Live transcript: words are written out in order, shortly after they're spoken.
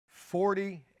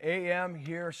9:40 a.m.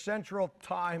 here, Central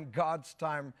Time, God's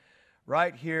time,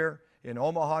 right here in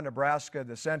Omaha, Nebraska,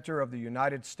 the center of the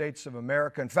United States of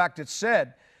America. In fact, it's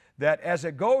said that as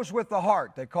it goes with the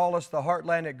heart, they call us the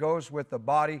heartland, it goes with the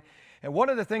body. And one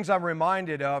of the things I'm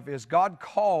reminded of is God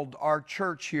called our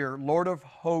church here Lord of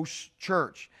Hosts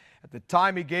Church. At the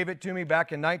time He gave it to me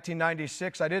back in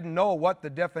 1996, I didn't know what the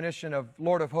definition of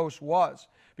Lord of Hosts was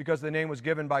because the name was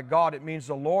given by God. It means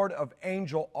the Lord of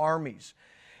Angel Armies.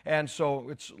 And so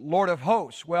it's Lord of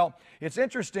Hosts. Well, it's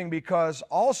interesting because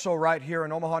also right here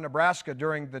in Omaha, Nebraska,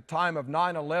 during the time of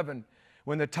 9/11,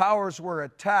 when the towers were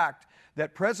attacked,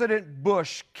 that President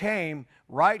Bush came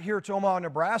right here to Omaha,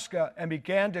 Nebraska, and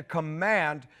began to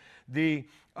command the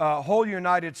whole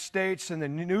United States and the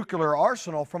nuclear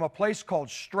arsenal from a place called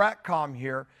Stratcom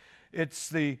here. It's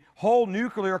the whole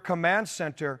nuclear command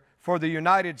center for the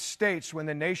United States when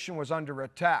the nation was under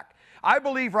attack. I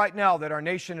believe right now that our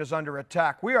nation is under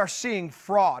attack. We are seeing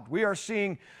fraud. We are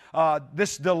seeing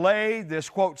this delay, this,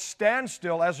 quote,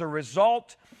 standstill as a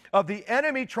result of the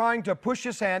enemy trying to push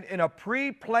his hand in a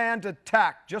pre-planned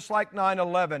attack, just like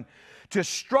 9/11, to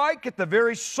strike at the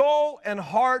very soul and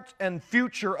heart and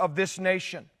future of this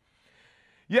nation.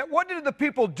 Yet what did the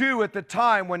people do at the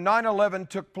time when 9/11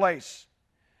 took place?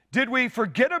 Did we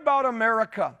forget about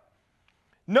America?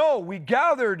 No, we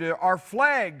gathered our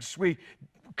flags. We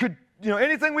could,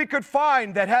 anything we could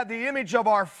find that had the image of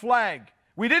our flag.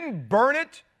 We didn't burn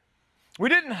it. We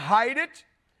didn't hide it.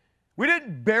 We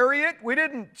didn't bury it. We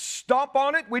didn't stomp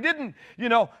on it. We didn't,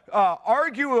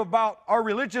 argue about our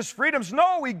religious freedoms.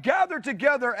 No, we gathered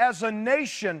together as a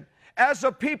nation, as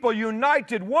a people,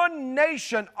 united, one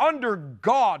nation under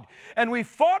God. And we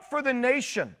fought for the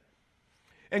nation.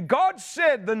 And God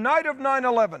said the night of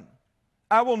 9/11,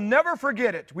 I will never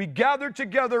forget it. We gathered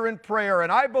together in prayer,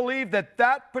 and I believe that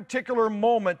that particular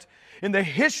moment in the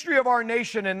history of our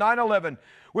nation in 9/11,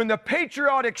 when the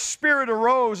patriotic spirit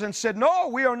arose and said, no,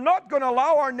 we are not going to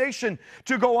allow our nation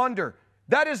to go under.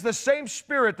 That is the same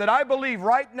spirit that I believe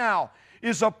right now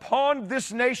is upon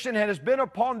this nation and has been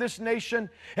upon this nation,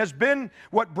 has been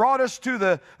what brought us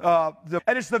to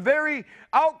and it's the very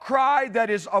outcry that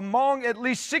is among at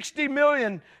least 60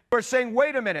 million who are saying,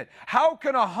 wait a minute, how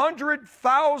can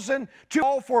 100,000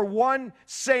 call for one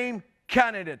same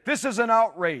candidate? This is an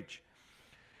outrage.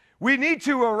 We need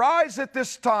to arise at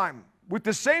this time with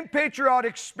the same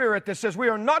patriotic spirit that says we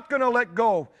are not going to let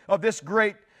go of this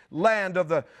great land of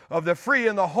the free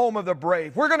and the home of the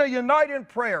brave. We're going to unite in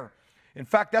prayer. In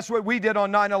fact, that's what we did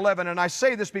on 9/11, and I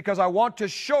say this because I want to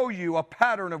show you a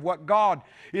pattern of what God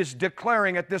is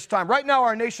declaring at this time. Right now,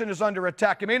 our nation is under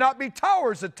attack. It may not be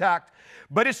towers attacked,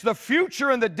 but it's the future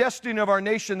and the destiny of our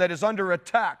nation that is under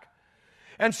attack.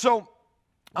 And so,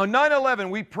 on 9/11,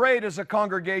 we prayed as a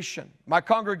congregation. My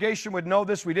congregation would know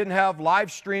this. We didn't have live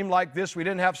stream like this. We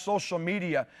didn't have social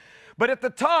media. But at the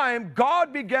time,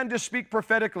 God began to speak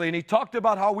prophetically, and He talked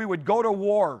about how we would go to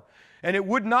war. And it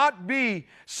would not be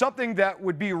something that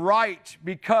would be right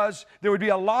because there would be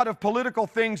a lot of political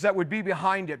things that would be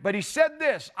behind it. But He said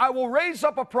this, I will raise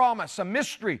up a promise, a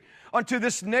mystery unto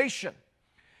this nation.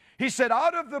 He said,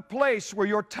 out of the place where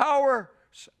your towers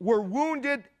were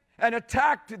wounded and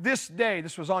attacked this day,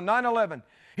 this was on 9/11,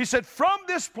 He said, from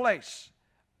this place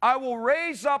I will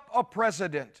raise up a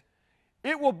president.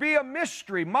 It will be a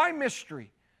mystery, my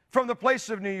mystery, from the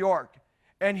place of New York.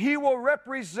 And he will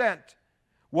represent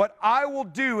what I will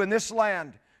do in this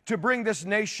land to bring this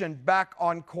nation back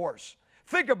on course.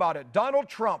 Think about it. Donald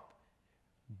Trump,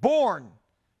 born,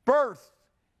 birth,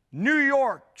 New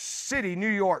York City, New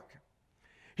York.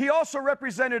 He also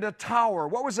represented a tower.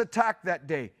 What was attacked that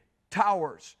day?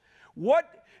 Towers.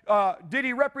 What did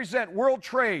he represent? World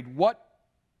trade. What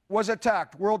was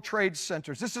attacked? World Trade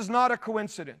Centers. This is not a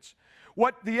coincidence.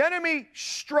 What the enemy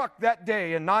struck that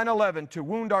day in 9/11 to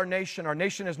wound our nation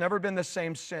has never been the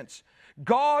same since.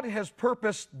 God has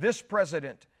purposed this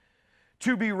president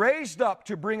to be raised up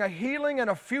to bring a healing and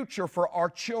a future for our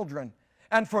children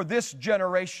and for this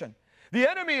generation. The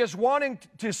enemy is wanting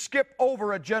to skip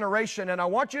over a generation, and I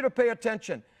want you to pay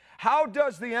attention. How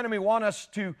does the enemy want us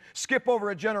to skip over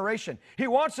a generation? He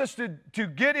wants us to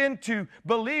get into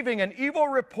believing an evil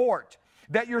report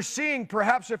that you're seeing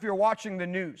perhaps if you're watching the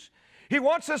news. He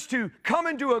wants us to come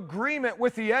into agreement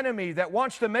with the enemy that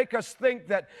wants to make us think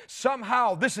that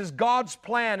somehow this is God's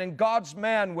plan and God's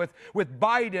man with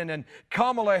Biden and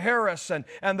Kamala Harris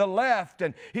and the left.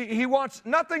 And he wants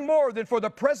nothing more than for the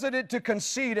president to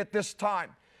concede at this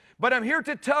time. But I'm here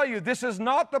to tell you this is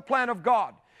not the plan of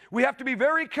God. We have to be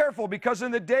very careful because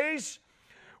in the days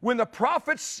when the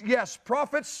prophets,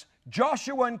 prophets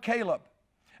Joshua and Caleb.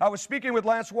 I was speaking with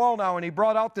Lance Wallnow and he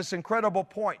brought out this incredible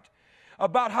point.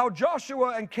 about how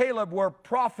Joshua and Caleb were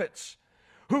prophets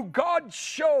who God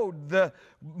showed the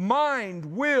mind,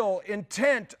 will,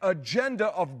 intent, agenda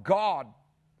of God.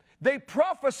 They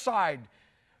prophesied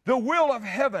the will of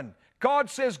heaven. God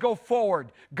says, go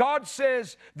forward. God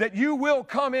says that you will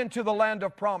come into the land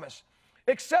of promise.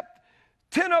 Except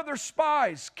 10 other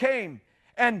spies came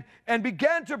and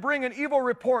began to bring an evil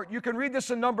report. You can read this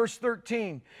in Numbers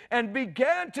 13. And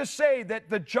began to say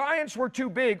that the giants were too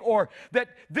big, or that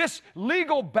this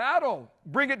legal battle,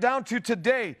 bring it down to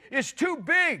today, is too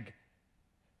big.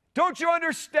 Don't you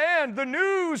understand? The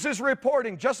news is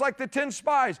reporting, just like the 10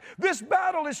 spies. This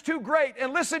battle is too great.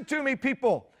 And listen to me,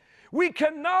 people. We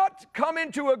cannot come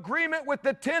into agreement with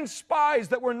the 10 spies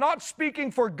that were not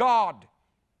speaking for God.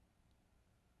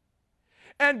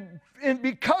 And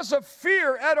because of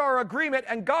fear at our agreement,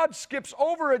 and God skips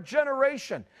over a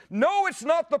generation. No, it's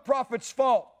not the prophet's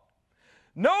fault.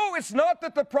 No, it's not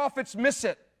that the prophets miss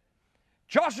it.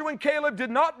 Joshua and Caleb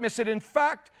did not miss it. In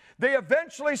fact, they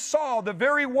eventually saw the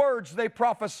very words they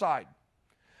prophesied.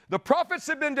 The prophets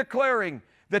have been declaring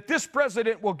that this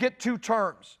president will get 2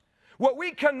 terms. What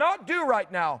we cannot do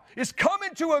right now is come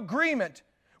into agreement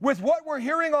with what we're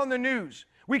hearing on the news.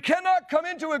 We cannot come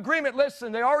into agreement.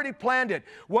 Listen, they already planned it.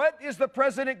 What is the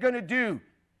president going to do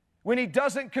when he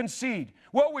doesn't concede?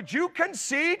 Well, would you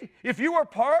concede if you were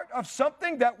part of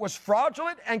something that was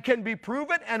fraudulent and can be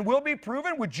proven and will be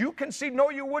proven? Would you concede? No,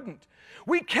 you wouldn't.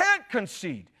 We can't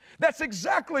concede. That's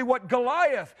exactly what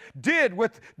Goliath did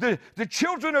with the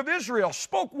children of Israel.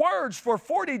 Spoke words for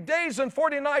 40 days and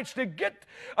 40 nights to get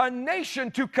a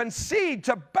nation to concede,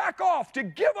 to back off, to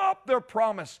give up their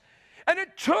promise. And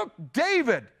it took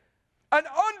David, an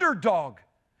underdog,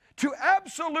 to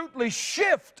absolutely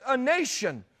shift a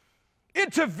nation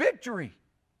into victory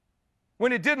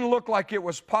when it didn't look like it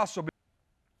was possible.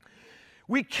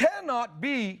 We cannot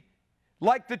be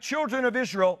like the children of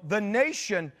Israel, the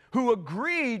nation who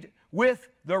agreed with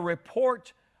the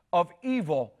report of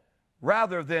evil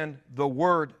rather than the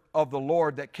word of the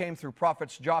Lord that came through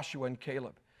prophets Joshua and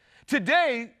Caleb.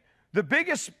 Today, the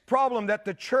biggest problem that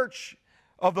the church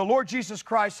of the Lord Jesus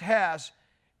Christ has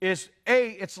is,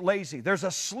 it's lazy. There's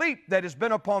a sleep that has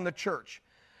been upon the church.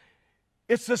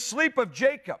 It's the sleep of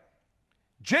Jacob.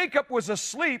 Jacob was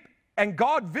asleep, and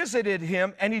God visited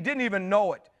him, and he didn't even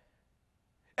know it.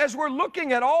 As we're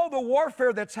looking at all the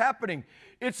warfare that's happening,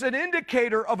 it's an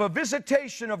indicator of a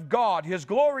visitation of God, His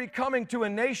glory coming to a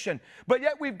nation. But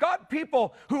yet we've got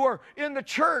people who are in the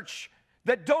church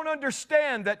that don't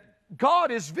understand that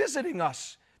God is visiting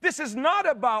us. This is not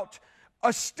about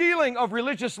a stealing of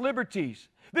religious liberties.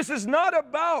 This is not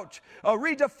about a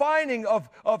redefining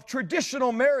of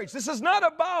traditional marriage. This is not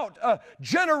about a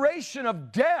generation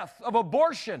of death, of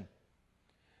abortion.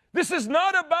 This is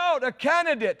not about a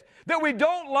candidate that we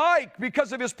don't like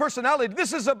because of his personality.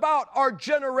 This is about our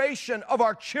generation of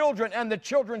our children and the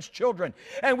children's children.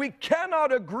 And we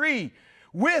cannot agree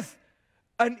with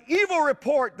an evil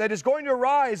report that is going to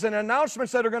rise and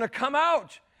announcements that are going to come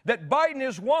out that Biden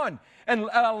is won, and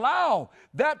allow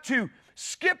that to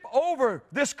skip over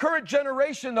this current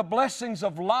generation, the blessings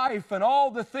of life and all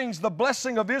the things, the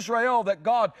blessing of Israel that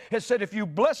God has said, if you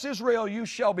bless Israel, you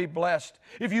shall be blessed.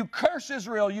 If you curse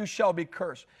Israel, you shall be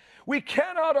cursed. We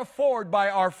cannot afford,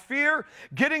 by our fear,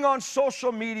 getting on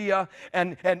social media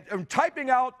and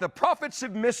typing out, the prophets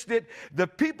have missed it, the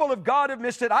people of God have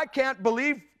missed it, I can't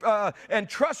believe and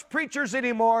trust preachers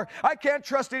anymore, I can't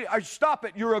trust it. Stop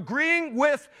it. You're agreeing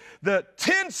with the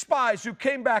 10 spies who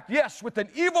came back, yes, with an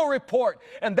evil report.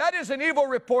 And that is an evil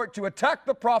report to attack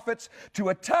the prophets, to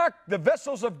attack the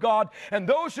vessels of God, and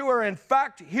those who are in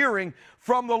fact hearing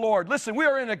from the Lord. Listen, we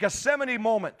are in a Gethsemane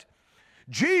moment.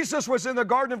 Jesus was in the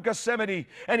Garden of Gethsemane,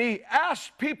 and He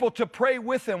asked people to pray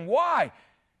with Him. Why?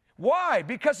 Why?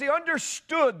 Because He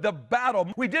understood the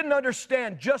battle. We didn't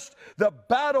understand just the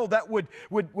battle that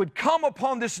would come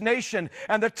upon this nation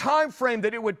and the time frame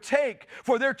that it would take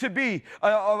for there to be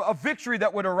a victory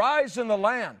that would arise in the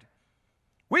land.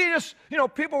 We just,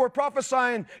 people were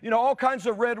prophesying, all kinds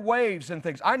of red waves and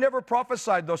things. I never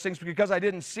prophesied those things because I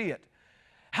didn't see it.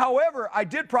 However, I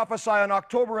did prophesy on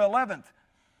October 11th.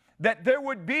 That there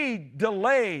would be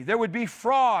delay, there would be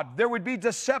fraud, there would be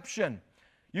deception.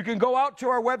 You can go out to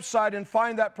our website and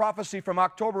find that prophecy from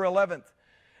October 11th.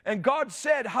 And God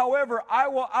said, however, I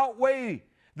will outweigh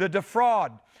the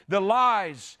defraud, the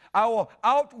lies. I will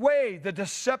outweigh the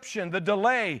deception, the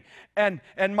delay, and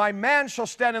my man shall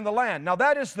stand in the land. Now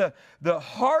that is the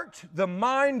heart, the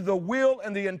mind, the will,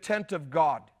 and the intent of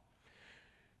God.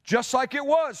 Just like it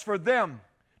was for them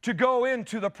to go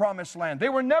into the promised land. They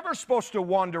were never supposed to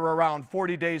wander around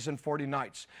 40 days and 40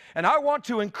 nights. And I want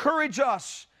to encourage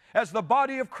us as the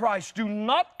body of Christ, do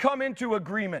not come into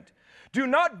agreement. Do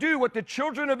not do what the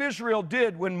children of Israel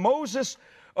did when Moses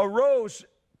arose,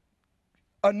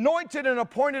 anointed and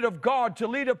appointed of God to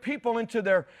lead a people into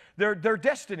their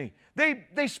destiny.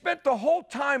 They spent the whole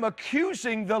time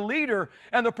accusing the leader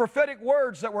and the prophetic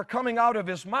words that were coming out of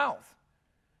his mouth.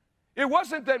 It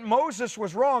wasn't that Moses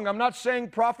was wrong. I'm not saying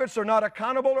prophets are not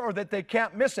accountable or that they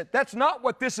can't miss it. That's not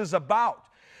what this is about.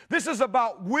 This is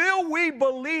about, will we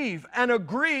believe and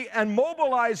agree and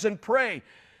mobilize and pray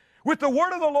with the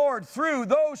word of the Lord through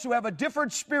those who have a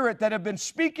different spirit that have been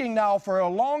speaking now for a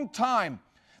long time,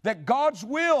 that God's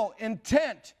will,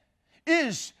 intent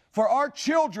is for our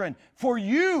children, for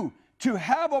you to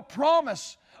have a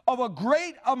promise of a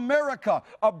great America,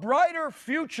 a brighter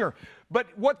future.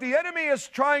 But what the enemy is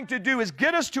trying to do is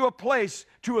get us to a place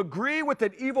to agree with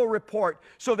an evil report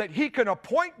so that he can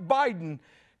appoint Biden,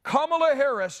 Kamala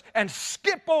Harris, and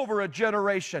skip over a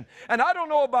generation. And I don't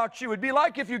know about you, it'd be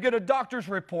like if you get a doctor's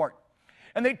report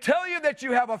and they tell you that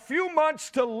you have a few months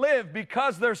to live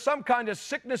because there's some kind of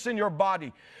sickness in your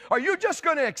body. Are you just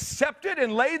going to accept it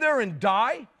and lay there and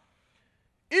die?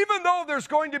 Even though there's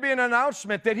going to be an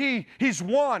announcement that he's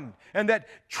won and that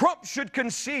Trump should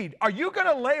concede, are you going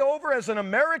to lay over as an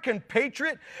American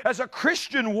patriot, as a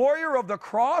Christian warrior of the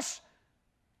cross?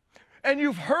 And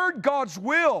you've heard God's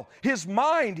will, His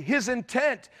mind, His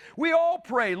intent. We all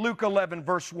pray, Luke 11,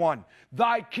 verse 1,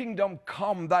 Thy kingdom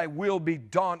come, Thy will be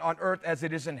done on earth as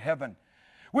it is in heaven.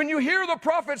 When you hear the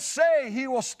prophets say He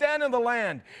will stand in the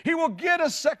land, He will get a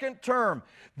second term.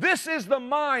 This is the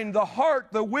mind, the heart,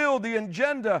 the will, the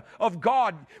agenda of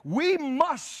God. We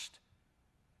must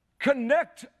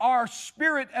connect our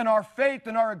spirit and our faith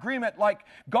and our agreement like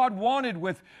God wanted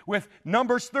with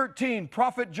Numbers 13,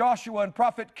 Prophet Joshua and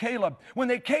Prophet Caleb, when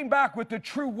they came back with the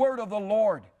true word of the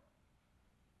Lord.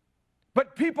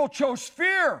 But people chose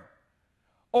fear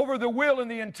over the will and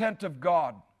the intent of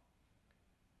God.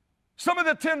 Some of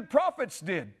the 10 prophets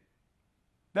did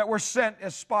that were sent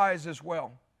as spies as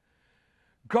well.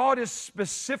 God is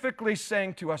specifically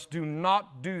saying to us, do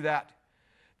not do that.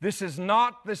 This is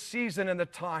not the season and the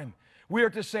time. We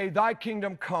are to say, Thy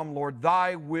kingdom come, Lord,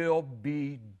 Thy will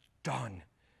be done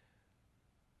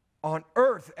on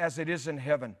earth as it is in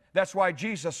heaven. That's why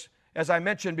Jesus, as I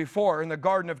mentioned before, in the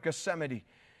Garden of Gethsemane,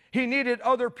 He needed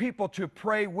other people to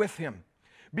pray with Him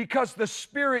because the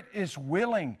Spirit is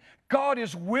willing. God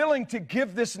is willing to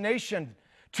give this nation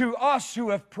to us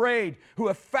who have prayed, who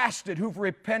have fasted, who've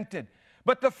repented.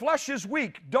 But the flesh is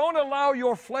weak. Don't allow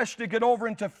your flesh to get over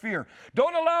into fear.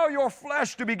 Don't allow your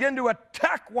flesh to begin to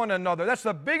attack one another. That's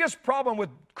the biggest problem with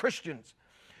Christians.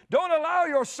 Don't allow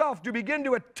yourself to begin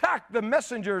to attack the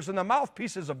messengers and the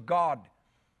mouthpieces of God.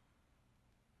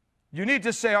 You need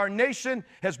to say, our nation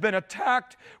has been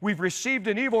attacked. We've received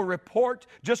an evil report,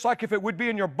 just like if it would be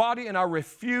in your body, and I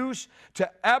refuse to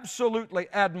absolutely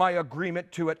add my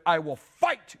agreement to it. I will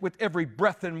fight with every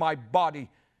breath in my body.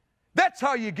 That's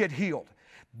how you get healed.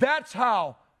 That's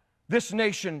how this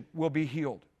nation will be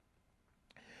healed.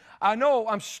 I know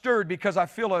I'm stirred because I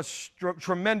feel a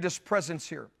tremendous presence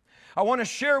here. I want to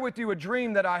share with you a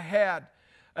dream that I had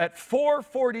at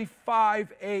 4:45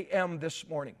 a.m. this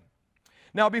morning.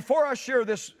 Now, before I share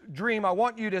this dream, I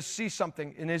want you to see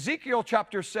something. In Ezekiel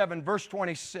chapter 7, verse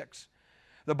 26,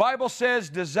 the Bible says,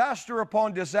 disaster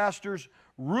upon disasters,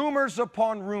 rumors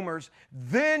upon rumors,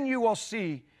 then you will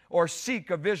see or seek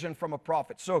a vision from a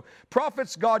prophet. So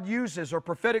prophets God uses, or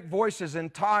prophetic voices in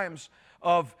times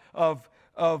of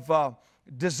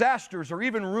disasters or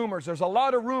even rumors. There's a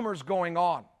lot of rumors going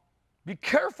on. Be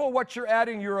careful what you're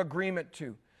adding your agreement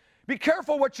to. Be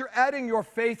careful what you're adding your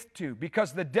faith to,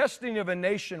 because the destiny of a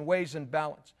nation weighs in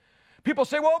balance. People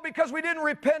say, well, because we didn't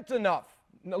repent enough.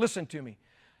 Now, listen to me.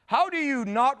 How do you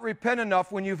not repent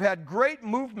enough when you've had great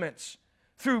movements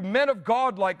through men of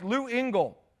God like Lou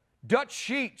Engle, Dutch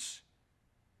Sheets?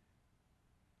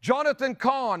 Jonathan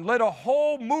Cahn led a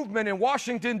whole movement in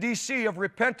Washington, D.C. of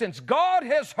repentance. God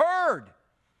has heard.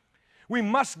 We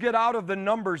must get out of the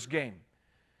numbers game.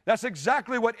 That's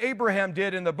exactly what Abraham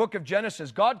did in the book of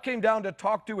Genesis. God came down to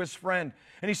talk to his friend,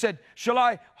 and he said, shall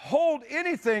I hold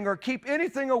anything or keep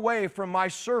anything away from my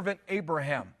servant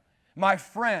Abraham, my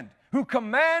friend, who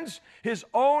commands his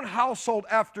own household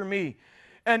after me?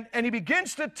 And he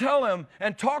begins to tell him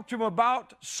and talk to him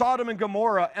about Sodom and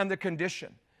Gomorrah and the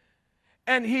condition.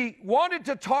 And he wanted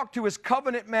to talk to his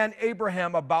covenant man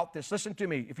Abraham about this. Listen to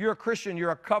me. If you're a Christian, you're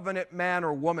a covenant man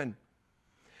or woman.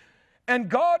 And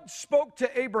God spoke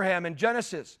to Abraham in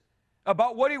Genesis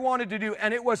about what He wanted to do.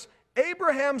 And it was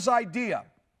Abraham's idea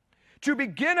to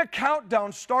begin a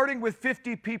countdown starting with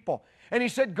 50 people. And he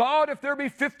said, God, if there be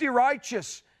 50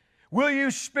 righteous, will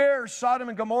you spare Sodom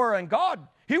and Gomorrah? And God,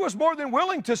 He was more than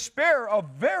willing to spare a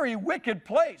very wicked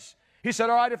place. He said,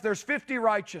 all right, if there's 50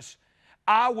 righteous,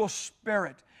 I will spare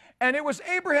it. And it was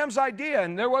Abraham's idea,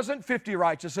 and there wasn't 50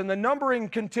 righteous, and the numbering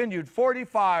continued,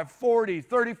 45, 40,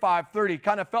 35, 30,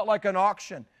 kind of felt like an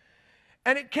auction.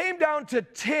 And it came down to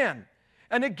 10.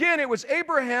 And again, it was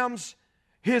Abraham's,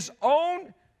 his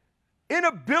own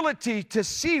inability to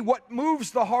see what moves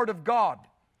the heart of God.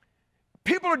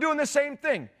 People are doing the same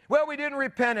thing. Well, we didn't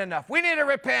repent enough. We need to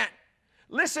repent.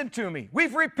 Listen to me.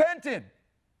 We've repented.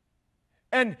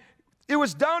 And it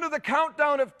was down to the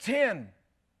countdown of 10.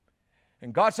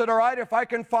 And God said, all right, if I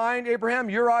can find, Abraham,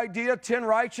 your idea, 10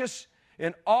 righteous,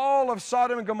 in all of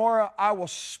Sodom and Gomorrah, I will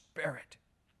spare it.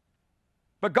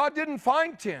 But God didn't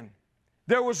find 10.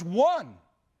 There was one,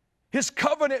 His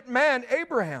covenant man,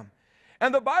 Abraham.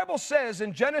 And the Bible says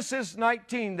in Genesis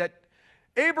 19 that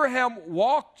Abraham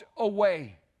walked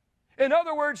away. In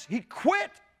other words, he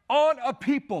quit on a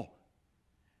people.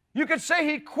 You could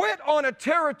say he quit on a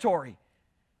territory.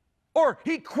 Or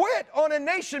he quit on a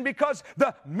nation because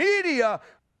the media,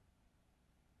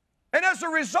 and as a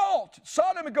result,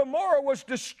 Sodom and Gomorrah was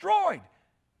destroyed.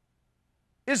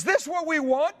 Is this what we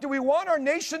want? Do we want our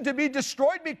nation to be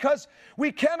destroyed because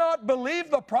we cannot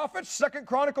believe the prophets? 2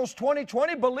 Chronicles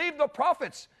 20:20, believe the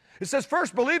prophets. It says,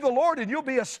 first, believe the Lord and you'll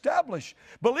be established.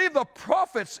 Believe the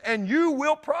prophets and you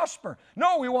will prosper.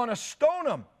 No, we want to stone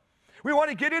them. We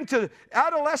want to get into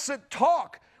adolescent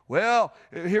talk. Well,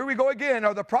 here we go again.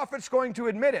 Are the prophets going to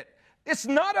admit it? It's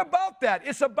not about that.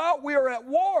 It's about we are at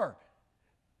war.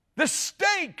 The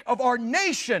stake of our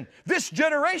nation, this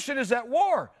generation is at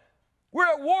war. We're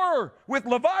at war with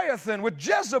Leviathan, with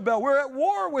Jezebel. We're at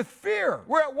war with fear.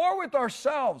 We're at war with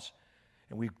ourselves.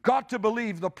 And we've got to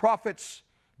believe the prophets,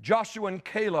 Joshua and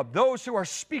Caleb, those who are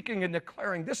speaking and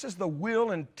declaring this is the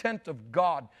will and intent of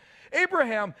God.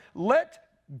 Abraham let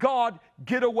God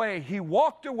get away. He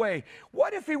walked away.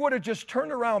 What if he would have just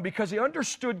turned around because he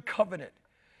understood covenant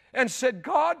and said,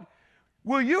 God,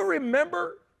 will you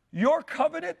remember your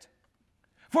covenant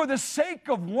for the sake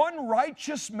of one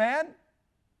righteous man?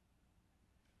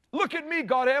 Look at me,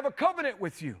 God, I have a covenant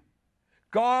with you.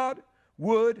 God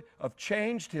would have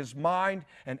changed his mind,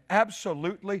 and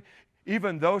absolutely,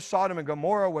 even though Sodom and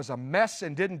Gomorrah was a mess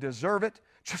and didn't deserve it,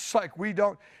 just like we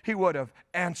don't, he would have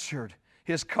answered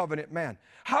his covenant man.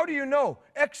 How do you know?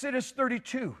 Exodus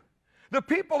 32. The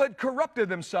people had corrupted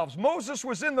themselves. Moses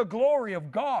was in the glory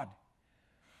of God.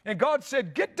 And God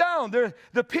said, get down.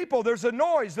 The people, there's a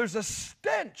noise, there's a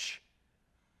stench.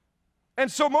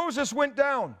 And so Moses went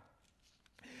down.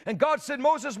 And God said,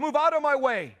 Moses, move out of my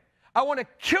way. I want to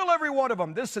kill every one of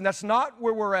them. Listen, that's not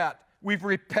where we're at. We've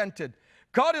repented.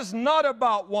 God is not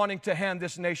about wanting to hand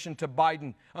this nation to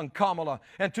Biden and Kamala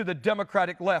and to the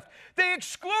Democratic left. They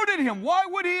excluded him. Why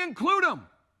would he include them?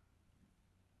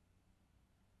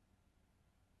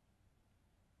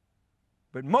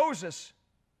 But Moses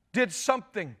did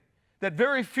something that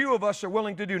very few of us are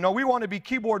willing to do. No, we want to be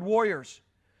keyboard warriors.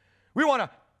 We want to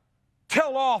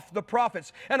tell off the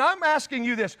prophets. And I'm asking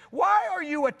you this. Why are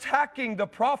you attacking the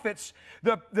prophets,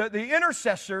 the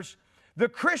intercessors, the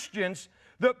Christians,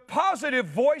 the positive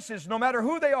voices, no matter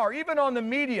who they are, even on the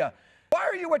media? Why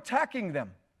are you attacking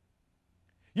them?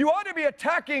 You ought to be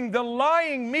attacking the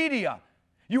lying media.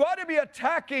 You ought to be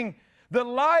attacking the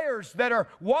liars that are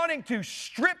wanting to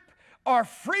strip our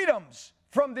freedoms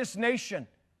from this nation.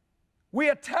 We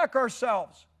attack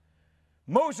ourselves.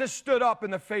 Moses stood up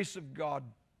in the face of God.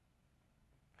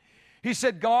 He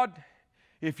said, God,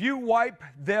 if you wipe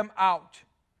them out,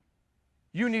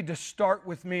 you need to start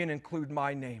with me and include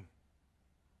my name.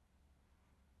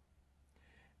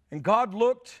 And God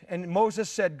looked, and Moses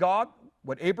said, God,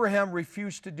 what Abraham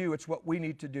refused to do, it's what we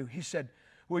need to do. He said,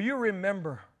 will you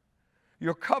remember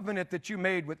your covenant that you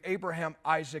made with Abraham,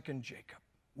 Isaac, and Jacob?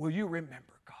 Will you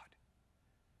remember, God?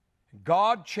 And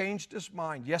God changed his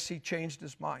mind. Yes, he changed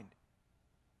his mind.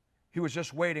 He was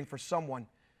just waiting for someone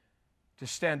to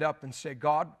stand up and say,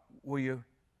 God, will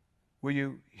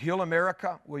you heal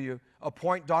America? Will you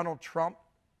appoint Donald Trump,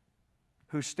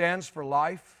 who stands for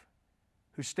life,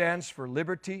 who stands for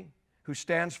liberty, who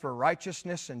stands for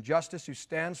righteousness and justice, who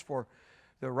stands for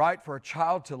the right for a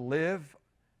child to live,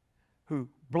 who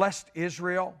blessed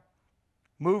Israel,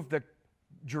 moved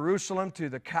Jerusalem to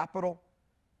the capital,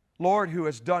 Lord, who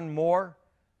has done more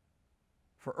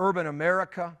for urban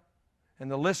America, and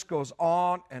the list goes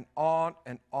on and on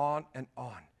and on and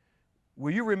on.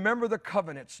 Will you remember the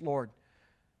covenants, Lord,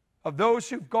 of those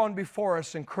who've gone before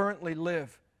us and currently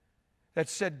live, that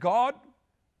said, God,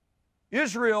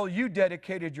 Israel, you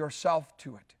dedicated yourself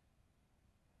to it.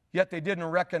 Yet they didn't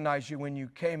recognize you when you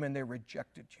came and they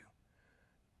rejected you.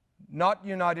 not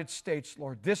United States,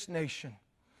 Lord, this nation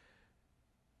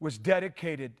was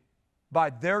dedicated by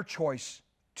their choice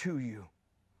to you.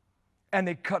 And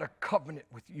they cut a covenant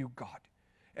with you, God.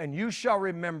 And you shall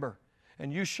remember,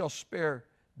 and you shall spare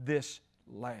this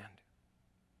land.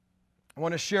 I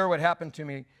want to share what happened to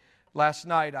me last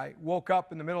night. I woke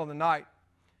up in the middle of the night,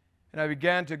 and I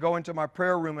began to go into my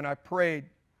prayer room, and I prayed.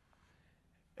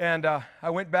 And I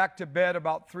went back to bed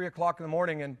about 3 o'clock in the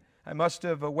morning, and I must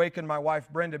have awakened my wife,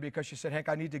 Brenda, because she said, Hank,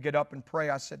 I need to get up and pray.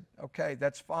 I said, okay,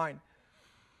 that's fine.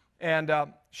 And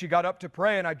she got up to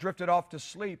pray, and I drifted off to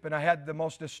sleep, and I had the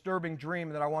most disturbing dream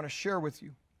that I want to share with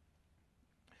you.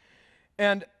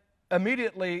 And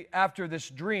immediately after this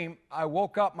dream, I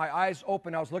woke up, my eyes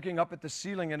open, I was looking up at the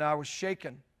ceiling, and I was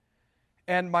shaken.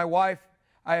 And my wife,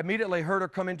 I immediately heard her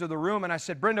come into the room, and I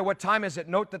said, Brenda, what time is it?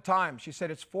 Note the time. She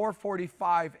said, it's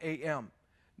 4:45 a.m.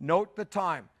 Note the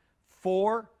time,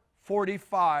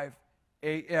 4:45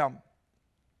 a.m.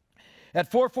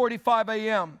 At 4:45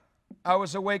 a.m., I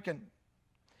was awakened.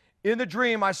 In the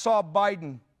dream, I saw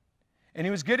Biden, and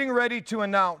he was getting ready to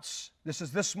announce, this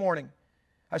is this morning,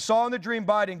 I saw in the dream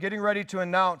Biden getting ready to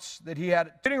announce that he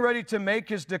had, getting ready to make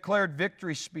his declared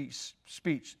victory speech.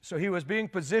 So he was being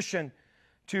positioned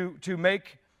to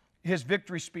make his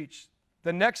victory speech.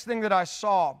 The next thing that I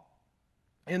saw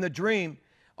in the dream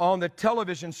on the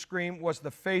television screen was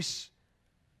the face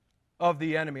of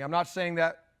the enemy. I'm not saying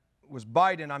that was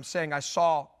Biden. I'm saying I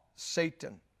saw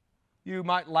Satan. You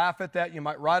might laugh at that. You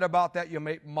might write about that. You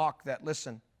may mock that.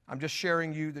 Listen, I'm just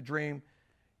sharing you the dream.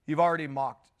 You've already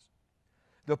mocked.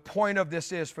 The point of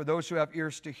this is for those who have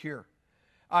ears to hear.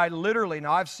 I literally,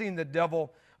 now I've seen the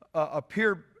devil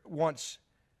appear once,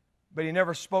 but he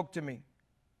never spoke to me.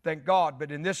 Thank God.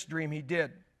 But in this dream, he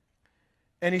did.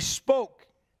 And he spoke.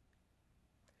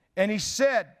 And he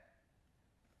said,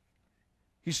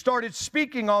 he started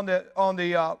speaking on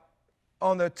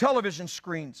the television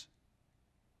screens.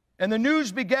 And the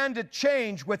news began to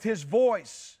change with his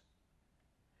voice.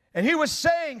 And he was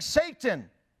saying, Satan.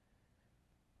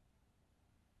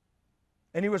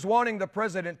 And he was wanting the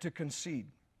president to concede.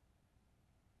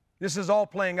 This is all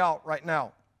playing out right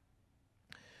now.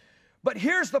 But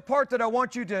here's the part that I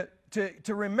want you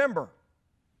to remember.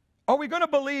 Are we going to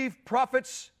believe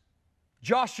prophets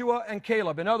Joshua and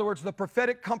Caleb? In other words, the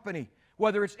prophetic company,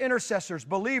 whether it's intercessors,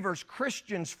 believers,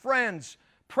 Christians, friends,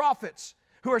 prophets,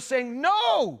 who are saying,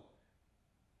 no,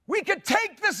 we could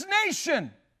take this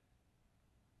nation.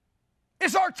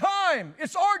 It's our time.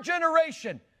 It's our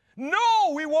generation.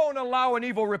 No, we won't allow an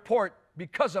evil report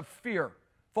because of fear,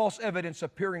 false evidence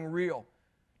appearing real,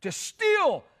 to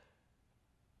steal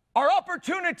our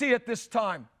opportunity at this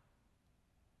time,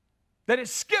 that it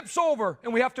skips over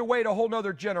and we have to wait a whole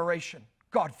nother generation.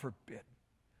 God forbid.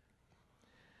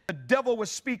 The devil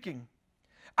was speaking.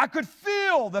 I could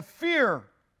feel the fear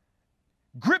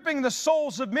gripping the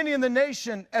souls of many in the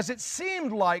nation as it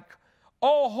seemed like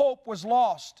all hope was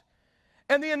lost.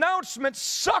 And the announcement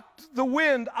sucked the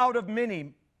wind out of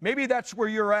many. Maybe that's where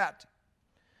you're at.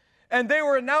 And they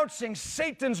were announcing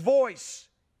Satan's voice.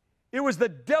 It was the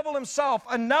devil himself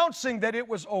announcing that it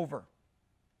was over.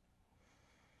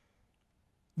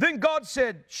 Then God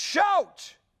said,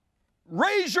 shout,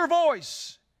 raise your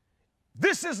voice.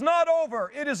 This is not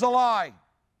over, it is a lie.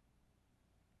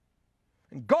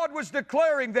 And God was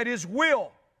declaring that His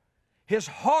will, His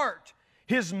heart,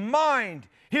 His mind,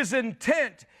 His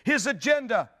intent, His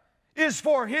agenda is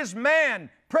for His man,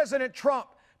 President Trump,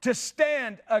 to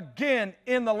stand again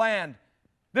in the land.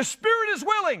 The spirit is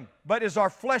willing, but is our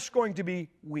flesh going to be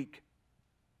weak?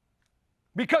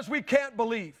 Because we can't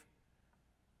believe.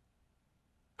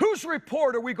 Whose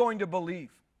report are we going to believe?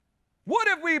 What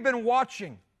have we been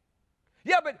watching?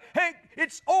 Yeah, but hey,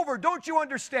 it's over. Don't you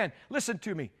understand? Listen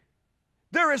to me.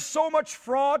 There is so much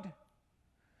fraud.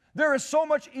 There is so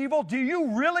much evil. Do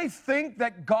you really think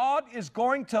that God is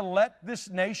going to let this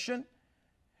nation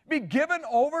be given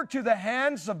over to the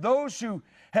hands of those who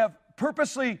have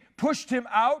purposely pushed Him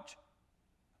out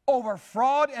over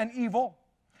fraud and evil?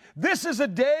 This is a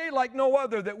day like no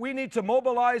other that we need to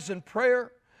mobilize in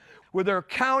prayer, where they're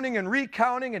counting and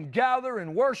recounting and gather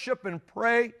and worship and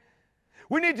pray.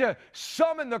 We need to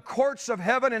summon the courts of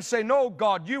heaven and say, no,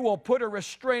 God, you will put a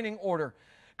restraining order.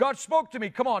 God spoke to me.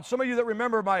 Come on, some of you that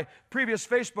remember my previous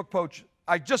Facebook post,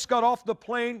 I just got off the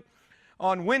plane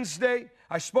on Wednesday.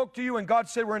 I spoke to you and God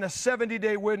said we're in a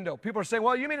 70-day window. People are saying,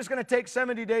 well, you mean it's going to take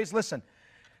 70 days? Listen,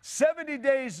 70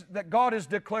 days that God has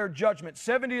declared judgment.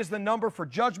 70 is the number for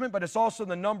judgment, but it's also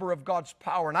the number of God's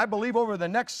power. And I believe over the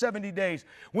next 70 days,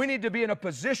 we need to be in a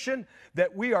position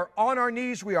that we are on our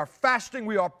knees, we are fasting,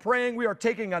 we are praying, we are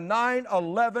taking a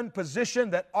 9/11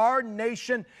 position that our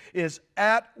nation is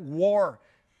at war.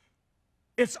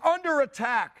 It's under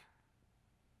attack.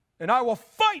 And I will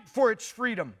fight for its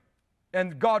freedom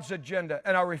and God's agenda,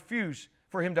 and I refuse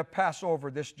for Him to pass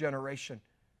over this generation.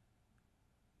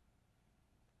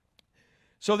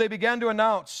 So they began to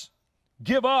announce,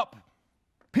 give up.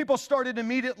 People started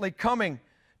immediately coming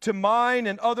to mine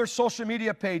and other social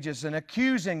media pages and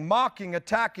accusing, mocking,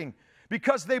 attacking,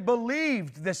 because they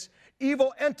believed this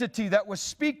evil entity that was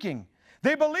speaking.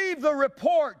 They believed the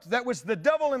report that was the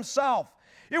devil himself.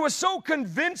 It was so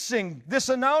convincing, this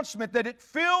announcement, that it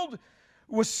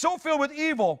was so filled with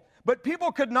evil, but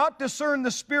people could not discern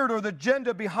the spirit or the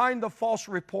agenda behind the false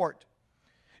report.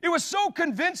 It was so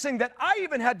convincing that I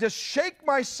even had to shake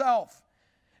myself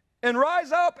and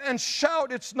rise up and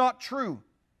shout, it's not true.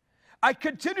 I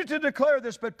continued to declare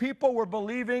this, but people were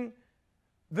believing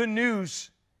the news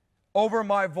over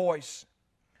my voice.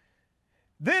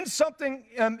 Then something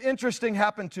interesting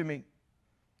happened to me.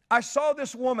 I saw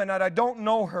this woman, and I don't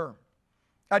know her.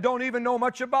 I don't even know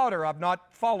much about her. I've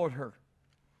not followed her.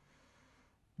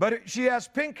 But she has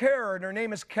pink hair, and her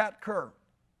name is Kerr.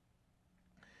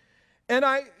 And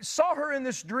I saw her in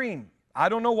this dream. I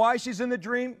don't know why she's in the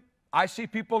dream. I see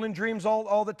people in dreams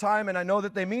all the time, and I know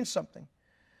that they mean something.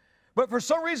 But for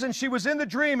some reason, she was in the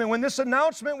dream, and when this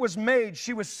announcement was made,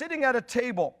 she was sitting at a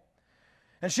table,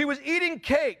 and she was eating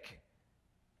cake,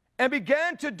 and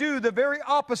began to do the very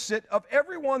opposite of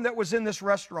everyone that was in this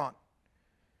restaurant.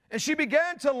 And she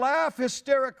began to laugh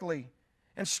hysterically,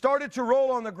 and started to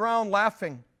roll on the ground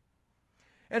laughing.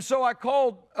 And so I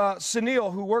called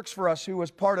Sunil, who works for us, who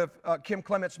was part of Kim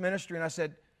Clement's ministry, and I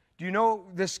said, do you know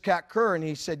this Kat Kerr? And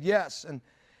he said, yes.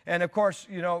 And of course,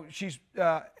 you know, she's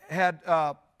had,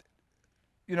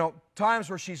 times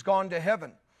where she's gone to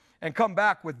heaven and come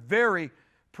back with very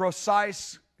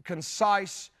precise,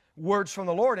 concise words from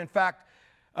the Lord. In fact,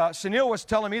 Sunil was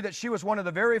telling me that she was one of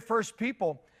the very first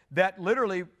people that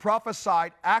literally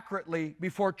prophesied accurately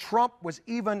before Trump was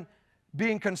even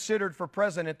being considered for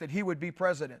president, that he would be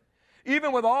president.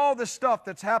 Even with all the stuff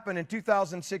that's happened in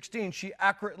 2016, she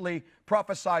accurately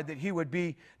prophesied that he would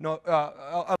be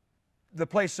the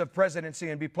place of presidency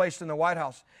and be placed in the White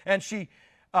House. And she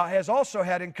has also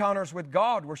had encounters with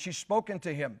God where she's spoken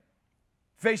to Him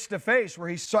face to face.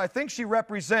 So I think she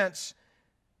represents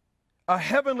a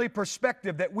heavenly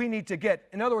perspective that we need to get.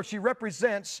 In other words, she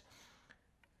represents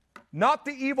not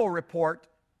the evil report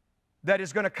that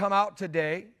is going to come out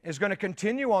today, is going to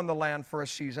continue on the land for a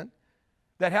season,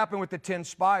 that happened with the 10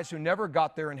 spies who never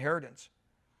got their inheritance.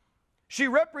 She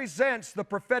represents the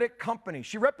prophetic company.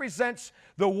 She represents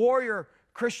the warrior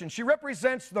Christian. She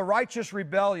represents the righteous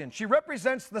rebellion. She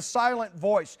represents the silent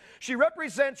voice. She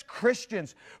represents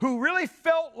Christians who really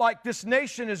felt like this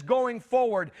nation is going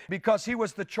forward because He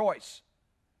was the choice.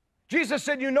 Jesus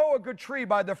said, you know a good tree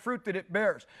by the fruit that it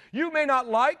bears. You may not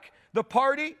like the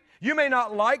party, you may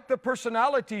not like the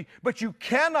personality, but you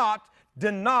cannot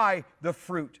deny the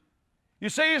fruit. You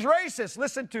say he's racist.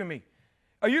 Listen to me.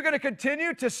 Are you going to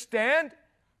continue to stand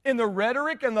in the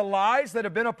rhetoric and the lies that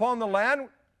have been upon the land?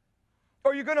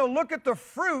 Or are you going to look at the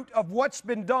fruit of what's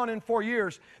been done in 4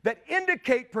 years that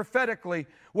indicate prophetically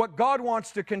what God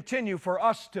wants to continue for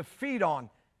us to feed on?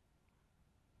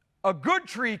 A good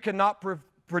tree cannot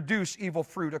produce evil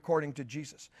fruit, according to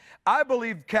Jesus. I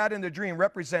believe Cat in the dream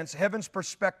represents heaven's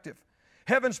perspective,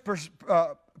 heaven's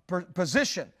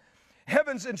position,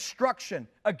 heaven's instruction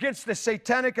against the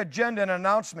satanic agenda and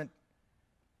announcement.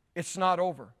 It's not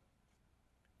over.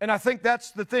 And I think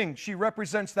that's the thing. She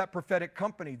represents that prophetic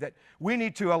company, that we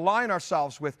need to align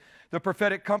ourselves with the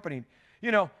prophetic company.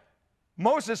 You know,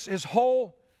 Moses, his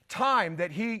whole time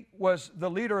that he was the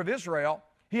leader of Israel,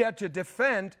 he had to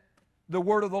defend the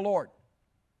word of the Lord.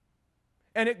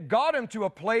 And it got him to a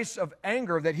place of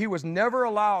anger that he was never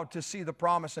allowed to see the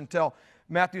promise until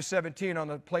Matthew 17 on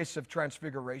the place of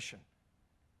transfiguration.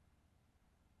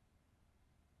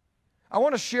 I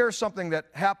want to share something that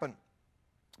happened,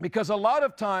 because a lot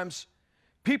of times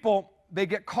people, they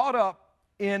get caught up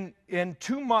in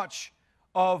too much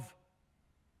of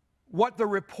what the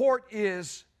report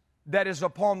is that is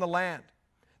upon the land,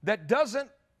 that doesn't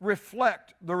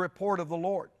reflect the report of the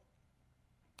Lord.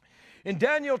 In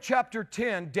Daniel chapter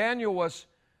 10, Daniel was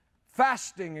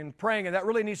fasting and praying, and that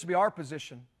really needs to be our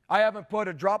position. I haven't put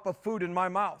a drop of food in my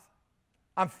mouth.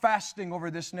 I'm fasting over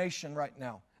this nation right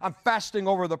now. I'm fasting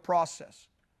over the process.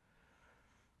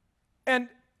 And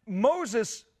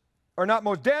Moses or not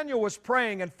most, Daniel was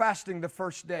praying and fasting the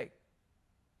first day.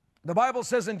 The Bible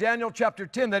says in Daniel chapter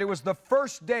 10 that it was the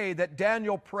first day that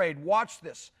Daniel prayed. Watch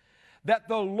this. That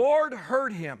the Lord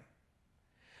heard him.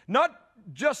 Not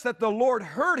just that the Lord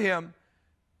heard him,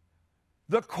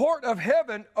 the court of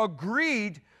heaven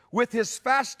agreed with his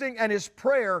fasting and his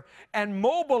prayer and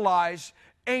mobilized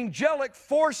angelic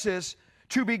forces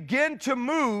to begin to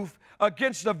move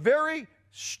against a very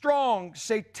strong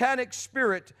satanic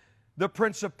spirit, the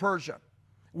Prince of Persia.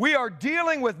 We are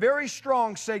dealing with very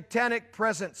strong satanic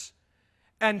presence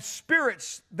and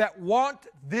spirits that want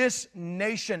this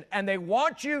nation. And they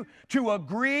want you to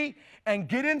agree and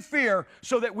get in fear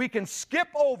so that we can skip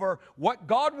over what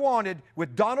God wanted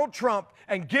with Donald Trump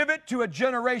and give it to a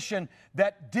generation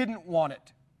that didn't want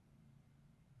it.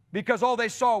 Because all they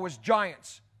saw was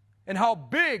giants and how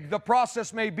big the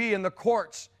process may be in the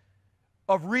courts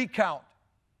of recount,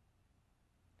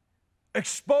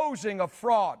 exposing of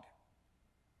fraud.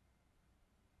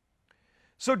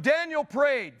 So Daniel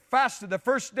prayed, fasted the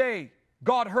first day.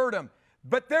 God heard him.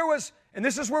 But there was, and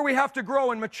this is where we have to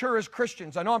grow and mature as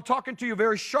Christians. I know I'm talking to you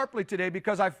very sharply today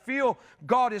because I feel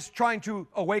God is trying to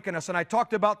awaken us. And I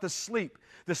talked about the sleep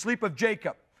of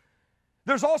Jacob.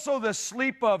 There's also the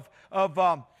sleep of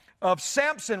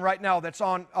Samson right now that's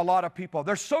on a lot of people.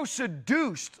 They're so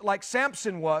seduced, like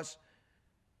Samson was,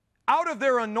 out of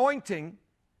their anointing,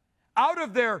 out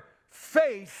of their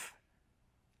faith,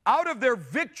 out of their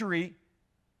victory,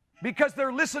 because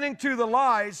they're listening to the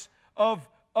lies of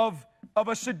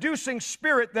a seducing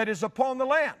spirit that is upon the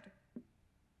land.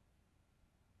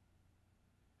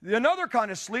 Another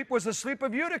kind of sleep was the sleep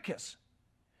of Eutychus.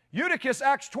 Eutychus,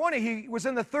 Acts 20, he was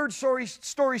in the third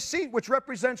story seat, which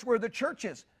represents where the church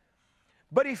is.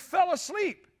 But he fell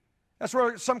asleep. That's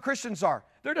where some Christians are.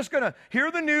 They're just going to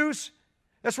hear the news.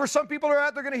 That's where some people are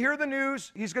at. They're going to hear the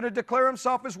news. He's going to declare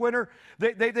himself as winner.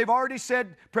 They've already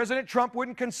said President Trump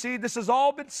wouldn't concede. This has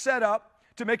all been set up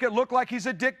to make it look like he's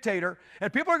a dictator.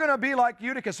 And people are going to be like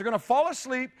Eutychus. They're going to fall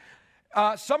asleep.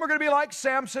 Some are going to be like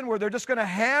Samson, where they're just going to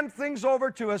hand things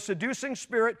over to a seducing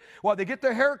spirit while they get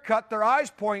their hair cut, their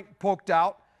eyes poked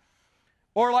out.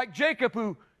 Or like Jacob,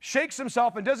 who shakes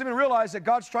himself and doesn't even realize that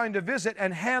God's trying to visit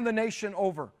and hand the nation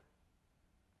over.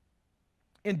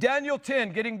 In Daniel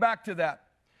 10, getting back to that,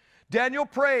 Daniel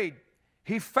prayed,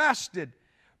 he fasted,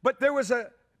 but there was a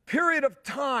period of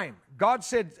time. God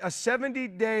said a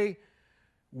 70-day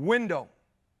window.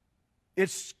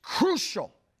 It's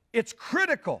crucial. It's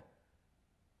critical.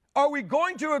 Are we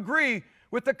going to agree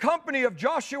with the company of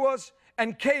Joshua's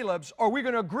and Caleb's, or are we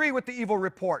going to agree with the evil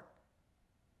report?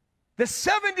 The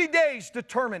 70 days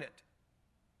determine it.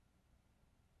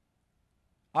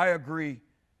 I agree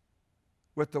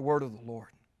with the word of the Lord.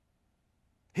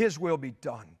 His will be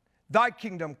done. Thy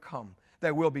kingdom come,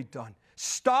 thy will be done.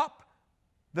 Stop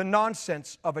the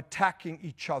nonsense of attacking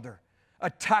each other,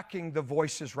 attacking the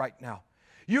voices right now.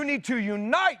 You need to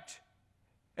unite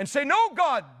and say, no,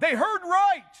 God, they heard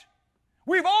right.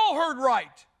 We've all heard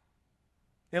right.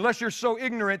 Unless you're so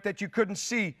ignorant that you couldn't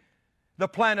see the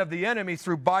plan of the enemy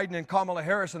through Biden and Kamala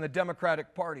Harris and the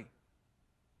Democratic Party.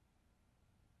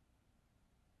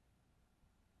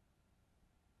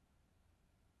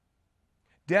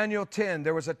 Daniel 10,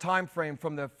 there was a time frame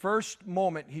from the first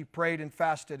moment he prayed and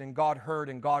fasted and God heard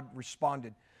and God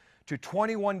responded to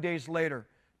 21 days later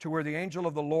to where the angel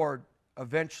of the Lord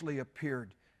eventually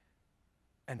appeared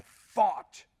and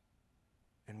fought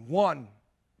and won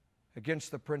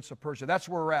against the Prince of Persia. That's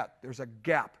where we're at. There's a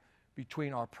gap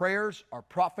between our prayers, our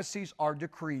prophecies, our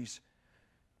decrees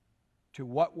to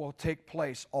what will take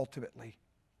place ultimately.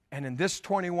 And in this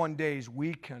 21 days,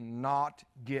 we cannot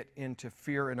get into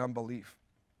fear and unbelief.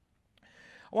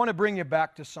 I want to bring you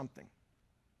back to something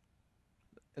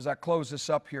as I close this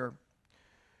up here.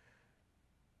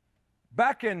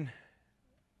 Back in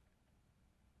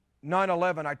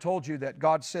 9/11, I told you that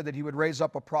God said that He would raise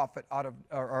up a prophet out of,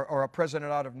 or a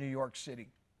president out of New York City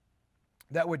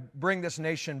that would bring this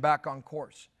nation back on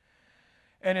course.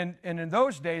 And in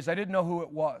those days, I didn't know who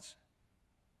it was.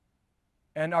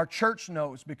 And our church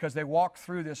knows because they walked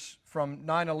through this from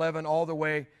 9/11 all the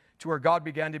way to where God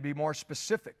began to be more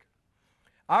specific.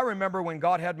 I remember when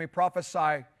God had me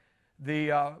prophesy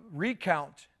the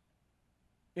recount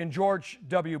in George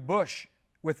W. Bush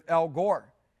with Al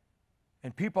Gore.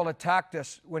 And people attacked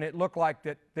us when it looked like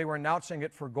that they were announcing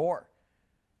it for Gore.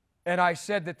 And I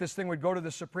said that this thing would go to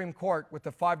the Supreme Court with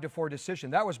the 5-4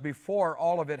 decision. That was before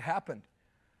all of it happened.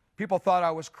 People thought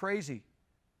I was crazy.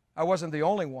 I wasn't the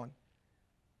only one.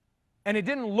 And it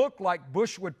didn't look like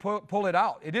Bush would pull it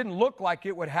out. It didn't look like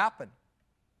it would happen.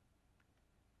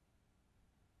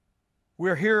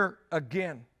 We're here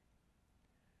again.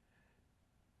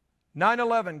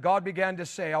 9/11, God began to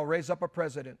say, I'll raise up a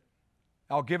president.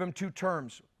 I'll give him 2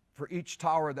 terms for each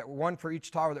tower, one for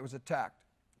each tower that was attacked.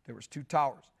 There was 2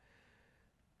 towers.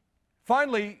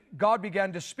 Finally, God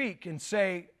began to speak and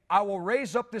say, I will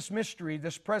raise up this mystery,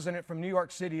 this president from New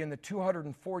York City in the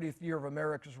 240th year of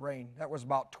America's reign. That was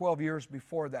about 12 years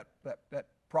before that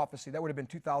prophecy. That would have been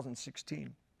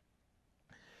 2016.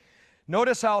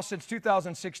 Notice how since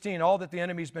 2016, all that the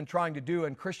enemy's been trying to do,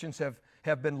 and Christians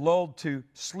have been lulled to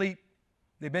sleep.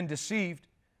 They've been deceived.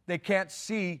 They can't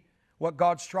see what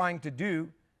God's trying to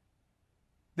do.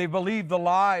 They believe the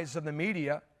lies of the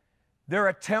media. Their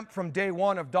attempt from day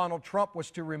one of Donald Trump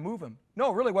was to remove him.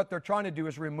 No, really what they're trying to do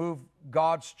is remove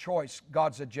God's choice,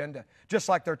 God's agenda, just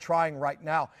like they're trying right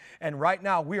now. And right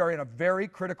now we are in a very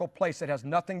critical place that has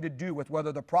nothing to do with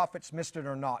whether the prophets missed it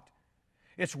or not.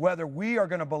 It's whether we are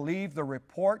going to believe the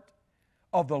report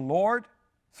of the Lord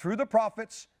through the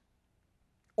prophets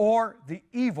or the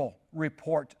evil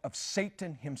report of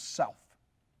Satan himself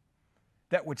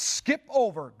that would skip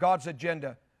over God's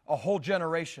agenda a whole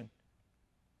generation.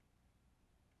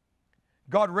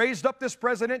 God raised up this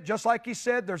president, just like He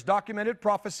said. There's documented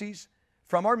prophecies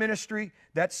from our ministry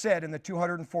that said in the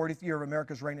 240th year of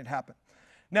America's reign it happened.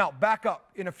 Now, back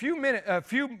up. In a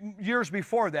few years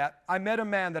before that, I met a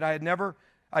man that I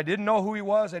didn't know who he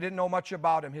was. I didn't know much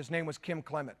about him. His name was Kim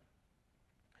Clement.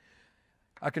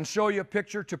 I can show you a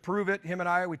picture to prove it. Him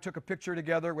and we took a picture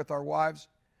together with our wives.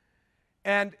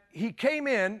 And he came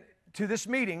in to this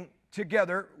meeting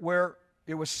together where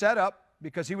it was set up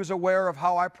because he was aware of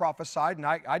how I prophesied. And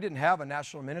I didn't have a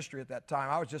national ministry at that time.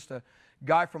 I was just a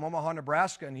guy from Omaha,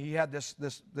 Nebraska, and he had this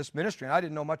ministry. And I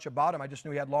didn't know much about him. I just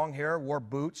knew he had long hair, wore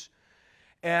boots.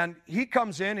 And he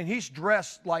comes in and he's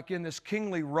dressed like in this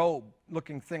kingly robe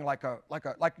looking thing, like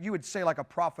you would say like a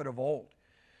prophet of old.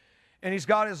 And he's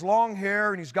got his long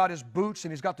hair and he's got his boots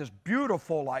and he's got this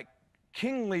beautiful like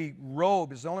kingly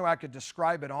robe is the only way I could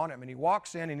describe it on him. And he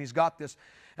walks in and he's got this,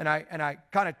 and I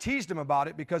kind of teased him about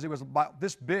it because it was about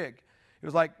this big. It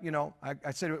was like,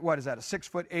 I said, what is that, a 6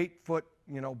 foot, 8 foot,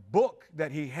 book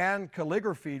that he hand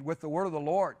calligraphied with the word of the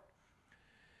Lord.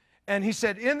 And he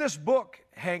said, in this book,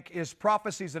 Hank, is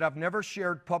prophecies that I've never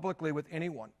shared publicly with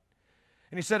anyone.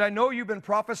 And he said, I know you've been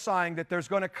prophesying that there's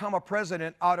going to come a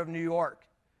president out of New York.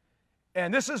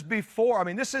 And this is before,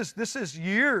 this is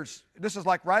years. This is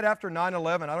like right after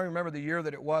 9/11. I don't remember the year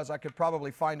that it was. I could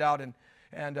probably find out and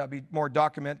be more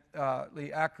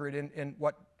documentally accurate in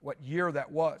what year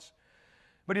that was.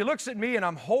 But he looks at me and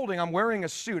I'm wearing a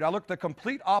suit. I look the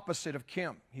complete opposite of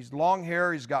Kim. He's long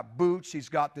hair, he's got boots, he's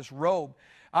got this robe.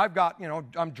 I've got,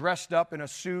 I'm dressed up in a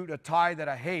suit, a tie that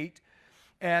I hate,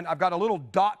 and I've got a little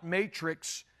dot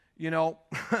matrix,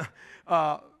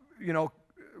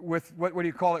 with, what do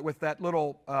you call it, with that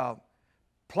little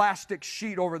plastic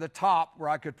sheet over the top where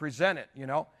I could present it,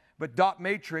 but dot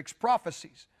matrix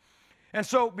prophecies. And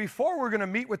so before we're going to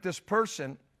meet with this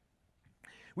person,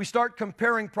 we start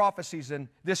comparing prophecies, and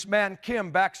this man,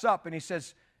 Kim, backs up and he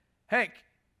says, Hank,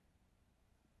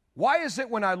 why is it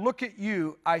when I look at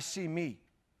you, I see me?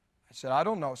 I said, I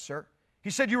don't know, sir.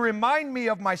 He said, you remind me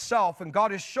of myself, and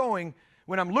God is showing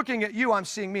when I'm looking at you, I'm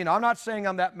seeing me. Now, I'm not saying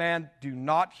I'm that man. Do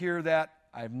not hear that.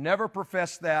 I've never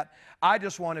professed that. I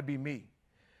just want to be me.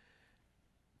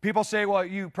 People say, well,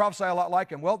 you prophesy a lot like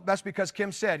him. Well, that's because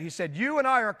Kim said, he said, you and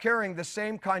I are carrying the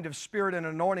same kind of spirit and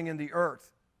anointing in the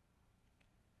earth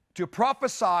to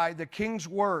prophesy the king's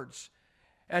words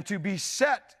and to be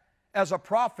set as a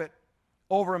prophet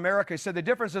over America. He said, the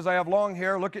difference is I have long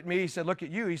hair. Look at me. He said, look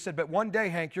at you. He said, but one day,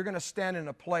 Hank, you're going to stand in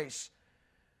a place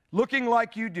looking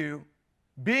like you do,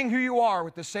 being who you are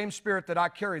with the same spirit that I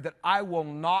carry, that I will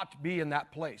not be in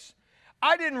that place.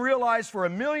 I didn't realize for a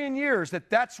million years that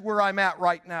that's where I'm at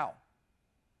right now.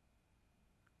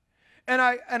 And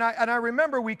I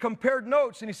remember we compared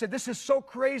notes, and he said, this is so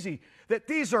crazy that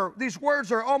these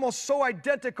words are almost so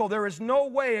identical. There is no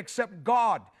way except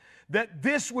God that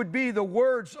this would be the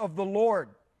words of the Lord.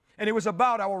 And it was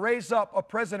about, I will raise up a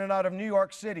president out of New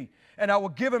York City, and I will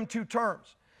give him 2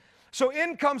 terms. So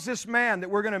in comes this man that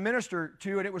we're going to minister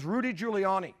to, and it was Rudy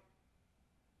Giuliani.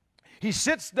 He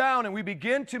sits down, and we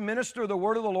begin to minister the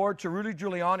word of the Lord to Rudy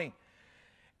Giuliani.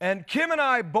 And Kim and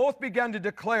I both began to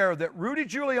declare that Rudy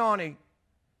Giuliani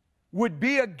would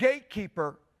be a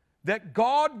gatekeeper that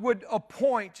God would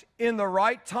appoint in the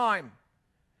right time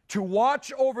to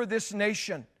watch over this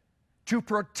nation, to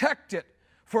protect it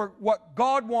for what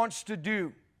God wants to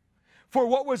do. For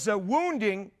what was a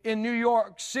wounding in New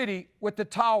York City with the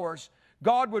towers,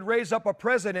 God would raise up a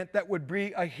president that would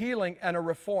bring a healing and a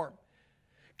reform.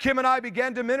 Kim and I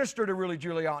began to minister to Rudy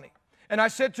Giuliani. And I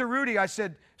said to Rudy, I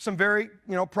said some very,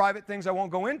 private things, I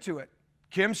won't go into it.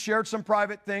 Kim shared some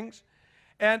private things.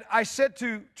 And I said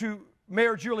to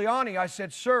Mayor Giuliani, I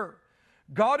said, sir,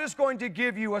 God is going to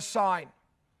give you a sign.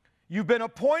 You've been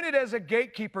appointed as a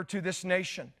gatekeeper to this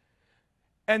nation.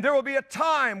 And there will be a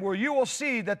time where you will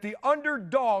see that the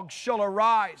underdog shall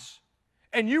arise.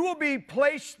 And you will be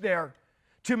placed there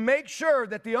to make sure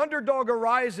that the underdog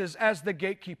arises as the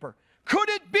gatekeeper. Could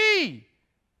it be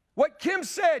what Kim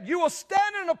said? You will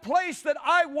stand in a place that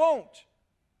I won't.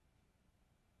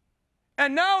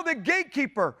 And now the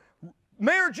gatekeeper,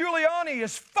 Mayor Giuliani,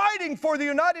 is fighting for the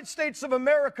United States of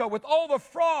America with all the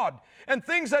fraud and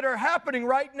things that are happening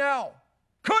right now.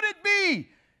 Could it be?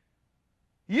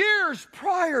 Years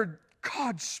prior,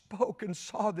 God spoke and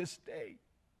saw this day.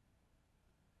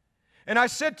 And I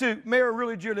said to Mayor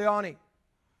Giuliani,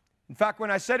 in fact,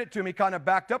 when I said it to him, he kind of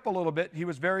backed up a little bit. He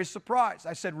was very surprised.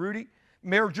 I said,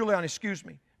 Mayor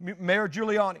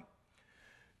Giuliani,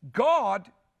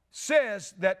 God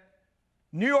says that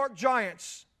New York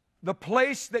Giants, the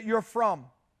place that you're from,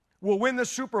 will win the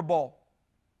Super Bowl.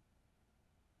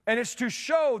 And it's to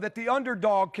show that the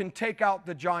underdog can take out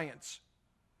the Giants.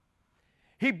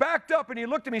 He backed up and he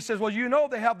looked at me and says, well, you know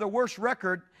they have the worst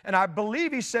record, and I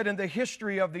believe he said in the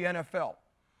history of the NFL,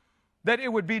 that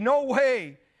it would be no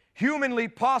way humanly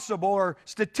possible or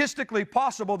statistically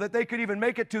possible that they could even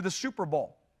make it to the Super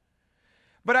Bowl.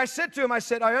 But I said to him, I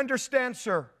said, I understand,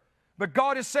 sir, but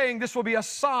God is saying this will be a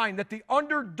sign that the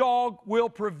underdog will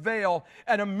prevail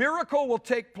and a miracle will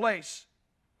take place.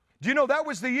 Do you know that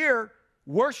was the year,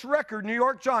 worst record, New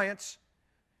York Giants.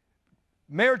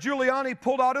 Mayor Giuliani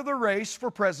pulled out of the race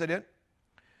for president.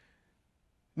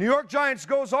 New York Giants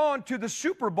goes on to the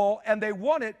Super Bowl, and they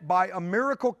won it by a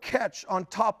miracle catch on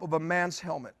top of a man's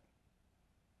helmet.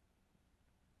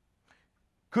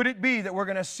 Could it be that we're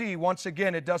going to see, once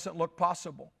again, it doesn't look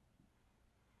possible?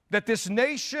 That this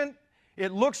nation,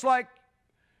 it looks like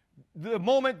the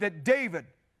moment that Goliath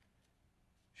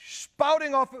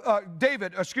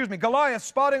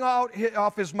spouting out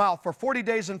off his mouth for 40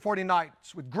 days and 40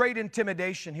 nights with great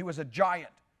intimidation. He was a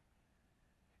giant.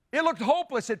 It looked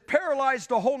hopeless. It paralyzed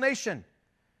the whole nation.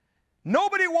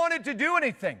 Nobody wanted to do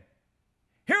anything.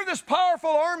 Here, this powerful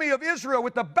army of Israel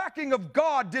with the backing of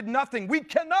God did nothing. We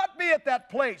cannot be at that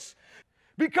place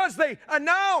because they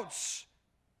announce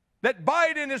that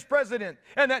Biden is president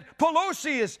and that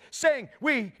Pelosi is saying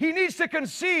he needs to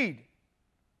concede.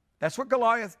 That's what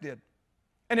Goliath did.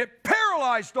 And it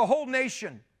paralyzed the whole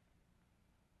nation.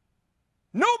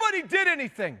 Nobody did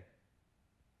anything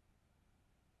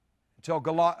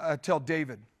until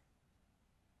David.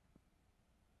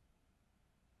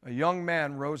 A young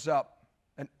man rose up,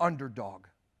 an underdog,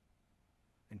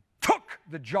 and took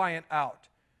the giant out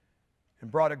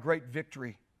and brought a great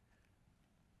victory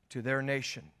to their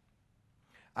nation.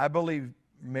 I believe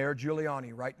Mayor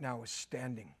Giuliani right now is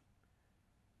standing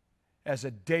as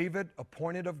a David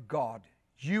appointed of God.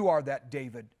 You are that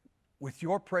David with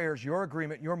your prayers, your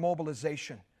agreement, your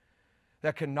mobilization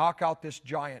that can knock out this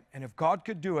giant. And if God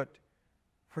could do it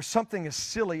for something as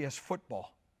silly as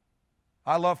football.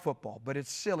 I love football, but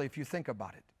it's silly if you think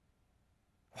about it.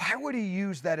 Why would he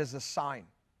use that as a sign?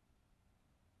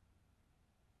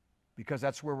 Because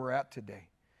that's where we're at today.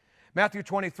 Matthew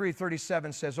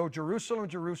 23:37 says, O Jerusalem,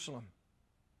 Jerusalem,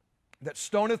 that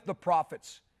stoneth the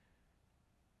prophets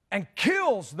and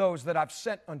kills those that I've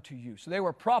sent unto you. So they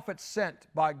were prophets sent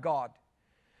by God.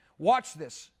 Watch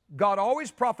this. God always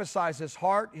prophesies his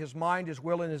heart, his mind, his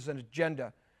will, and his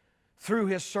agenda through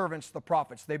his servants, the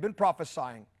prophets. They've been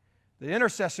prophesying. The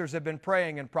intercessors have been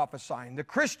praying and prophesying. The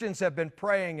Christians have been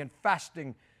praying and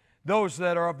fasting, those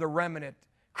that are of the remnant,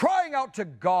 crying out to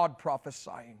God,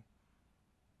 prophesying.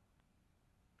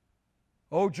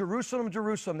 O Jerusalem,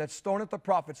 Jerusalem, that stoneth the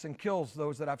prophets and kills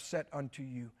those that I've sent unto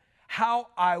you. How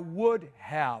I would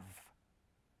have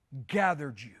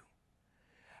gathered you.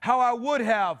 How I would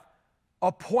have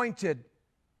appointed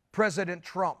President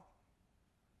Trump.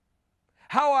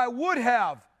 How I would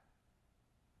have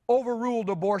overruled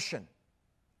abortion.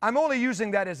 I'm only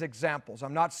using that as examples.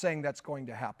 I'm not saying that's going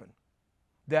to happen,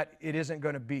 that it isn't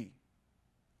going to be,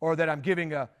 or that I'm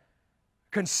giving a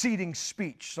conceding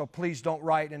speech, so please don't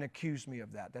write and accuse me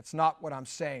of that. That's not what I'm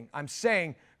saying. I'm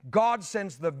saying God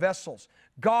sends the vessels.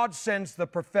 God sends the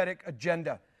prophetic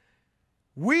agenda.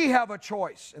 We have a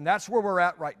choice, and that's where we're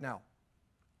at right now.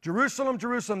 Jerusalem,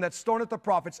 Jerusalem, that stoneth the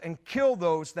prophets and kill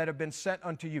those that have been sent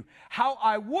unto you. How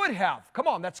I would have, come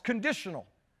on, that's conditional.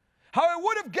 How I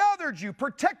would have gathered you,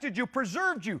 protected you,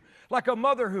 preserved you, like a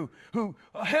mother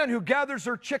a hen who gathers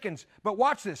her chickens. But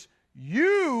watch this,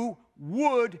 you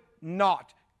would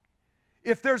not.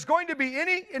 If there's going to be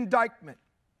any indictment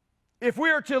if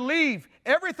we are to leave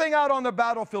everything out on the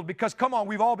battlefield, because come on,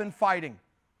 we've all been fighting.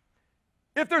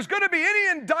 If there's going to be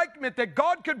any indictment that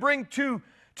God could bring to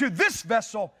this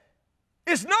vessel,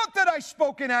 it's not that I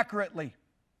spoke inaccurately.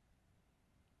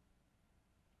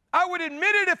 I would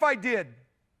admit it if I did.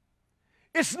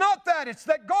 It's not that. It's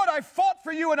that, God, I fought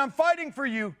for you and I'm fighting for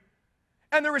you.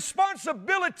 And the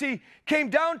responsibility came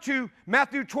down to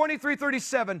Matthew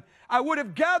 23:37. I would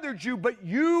have gathered you, but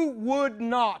you would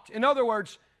not. In other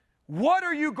words, what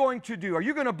are you going to do? Are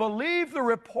you going to believe the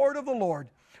report of the Lord?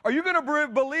 Are you going to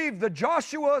believe the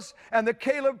Joshua's and the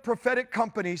Caleb prophetic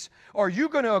companies? Or are you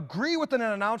going to agree with an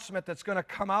announcement that's going to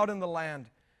come out in the land,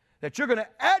 that you're going to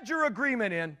add your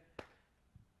agreement in?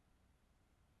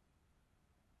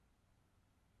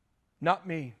 Not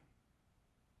me.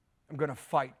 I'm going to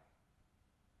fight.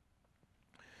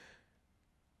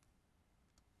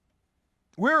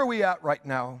 Where are we at right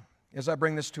now as I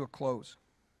bring this to a close?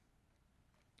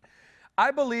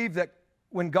 I believe that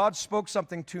when God spoke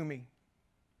something to me,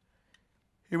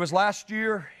 it was last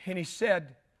year, and He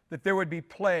said that there would be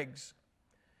plagues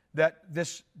that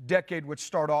this decade would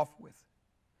start off with.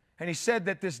 And He said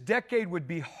that this decade would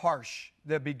be harsh,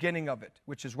 the beginning of it,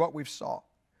 which is what we've saw.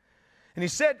 And He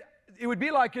said it would be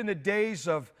like in the days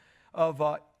of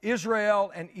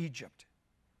Israel and Egypt,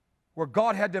 where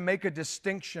God had to make a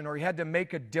distinction or He had to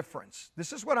make a difference.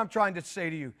 This is what I'm trying to say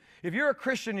to you. If you're a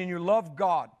Christian and you love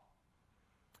God,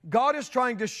 God is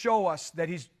trying to show us that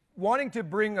He's wanting to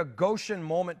bring a Goshen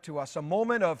moment to us, a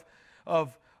moment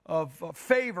of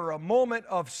favor, a moment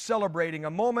of celebrating, a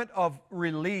moment of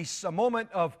release, a moment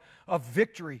of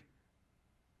victory,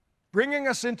 bringing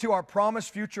us into our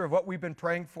promised future of what we've been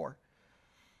praying for.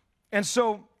 And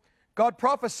so God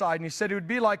prophesied, and He said it would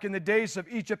be like in the days of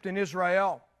Egypt and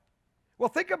Israel. Well,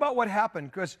 think about what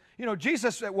happened, because, you know,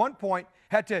 Jesus at one point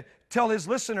had to tell His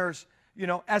listeners, you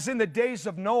know, as in the days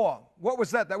of Noah. What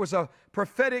was that? That was a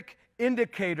prophetic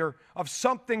indicator of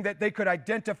something that they could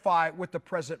identify with the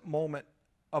present moment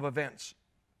of events.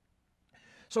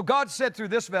 So God said through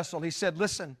this vessel, He said,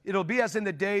 listen, it'll be as in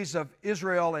the days of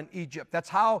Israel and Egypt. That's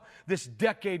how this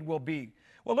decade will be.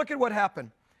 Well, look at what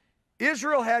happened.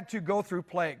 Israel had to go through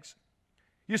plagues.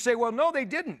 You say, well, no, they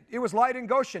didn't. It was light in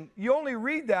Goshen. You only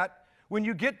read that when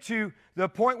you get to the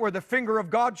point where the finger of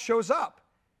God shows up.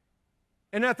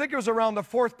 And I think it was around the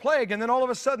fourth plague, and then all of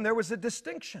a sudden there was a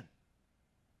distinction.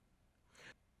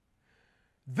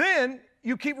 Then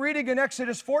you keep reading in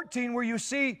Exodus 14 where you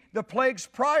see the plagues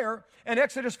prior, and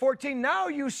Exodus 14, now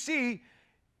you see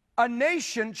a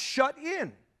nation shut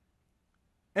in.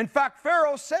 In fact,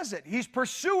 Pharaoh says it. He's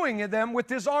pursuing them with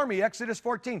his army, Exodus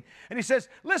 14. And he says,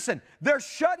 listen, they're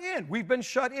shut in. We've been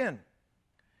shut in.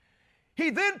 He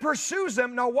then pursues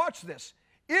them. Now watch this.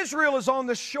 Israel is on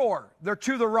the shore. They're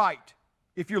to the right,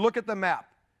 if you look at the map.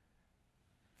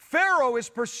 Pharaoh is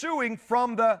pursuing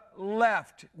from the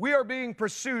left. We are being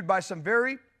pursued by some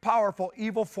very powerful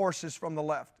evil forces from the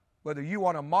left. Whether you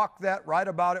want to mock that, write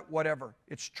about it, whatever,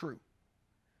 it's true.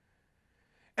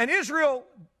 And Israel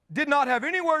did not have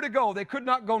anywhere to go. They could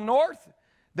not go north.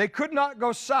 They could not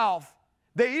go south.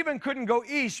 They even couldn't go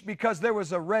east because there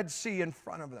was a Red Sea in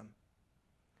front of them.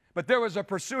 But there was a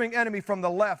pursuing enemy from the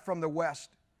left, from the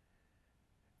west.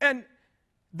 And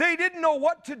they didn't know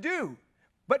what to do.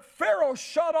 But Pharaoh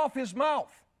shut off his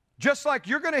mouth, just like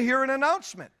you're going to hear an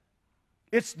announcement.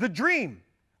 It's the dream,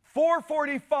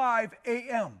 4:45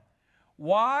 a.m.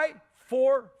 Why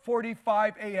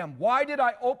 4:45 a.m.? Why did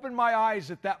I open my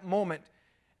eyes at that moment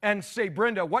and say,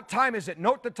 Brenda, what time is it?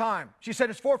 Note the time. She said,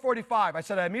 it's 4:45. I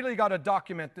said, I immediately got to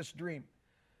document this dream.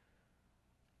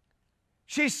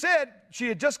 She said she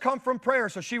had just come from prayer,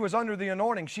 so she was under the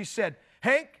anointing. She said,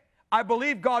 Hank, I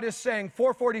believe God is saying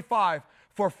 4:45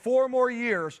 for 4 more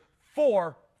years,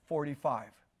 4:45.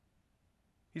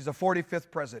 He's the 45th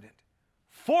president.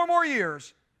 4 more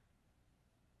years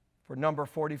for number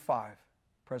 45,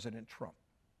 President Trump.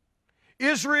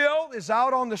 Israel is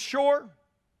out on the shore.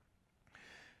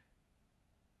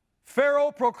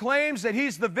 Pharaoh proclaims that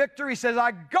he's the victor. He says,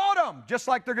 I got him, just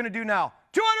like they're going to do now.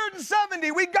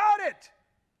 270, we got it.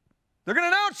 They're going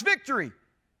to announce victory.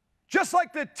 Just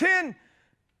like the 10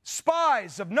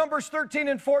 spies of Numbers 13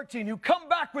 and 14 who come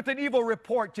back with an evil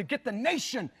report to get the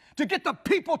nation, to get the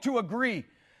people to agree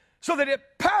so that it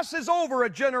passes over a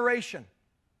generation.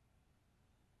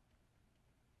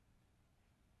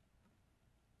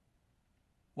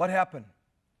 What happened?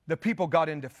 The people got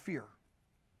into fear.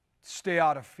 Stay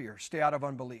out of fear. Stay out of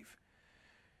unbelief.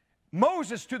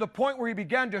 Moses, to the point where he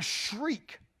began to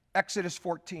shriek, Exodus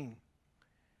 14.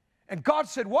 And God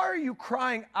said, why are you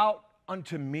crying out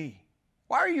unto me?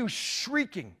 Why are you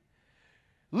shrieking?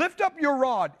 Lift up your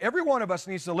rod. Every one of us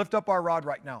needs to lift up our rod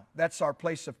right now. That's our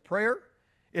place of prayer.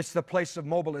 It's the place of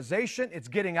mobilization. It's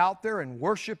getting out there and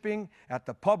worshiping at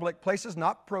the public places,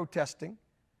 not protesting,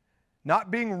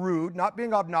 not being rude, not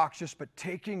being obnoxious, but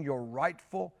taking your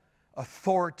rightful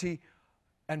authority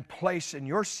and place in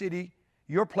your city,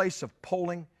 your place of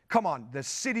polling. Come on, the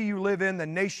city you live in, the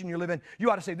nation you live in, you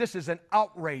ought to say, this is an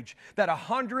outrage that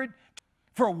 100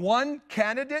 for one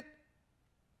candidate,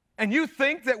 and you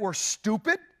think that we're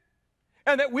stupid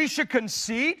and that we should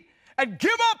concede and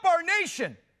give up our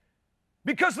nation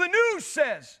because the news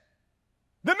says,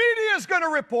 the media is going to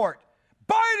report,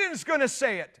 Biden's going to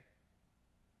say it.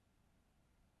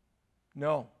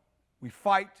 No, we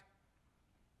fight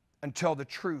until the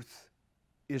truth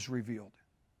is revealed.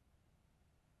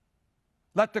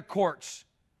 Let the courts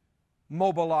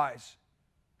mobilize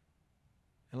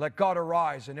and let God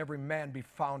arise and every man be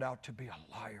found out to be a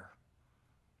liar.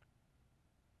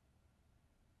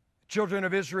 Children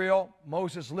of Israel,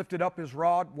 Moses lifted up his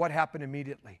rod. What happened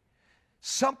immediately?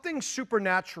 Something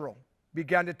supernatural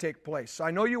began to take place.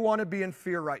 I know you want to be in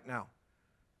fear right now.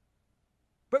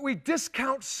 But we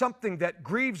discount something that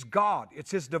grieves God.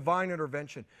 It's His divine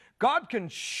intervention. God can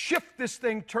shift this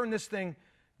thing, turn this thing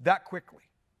that quickly.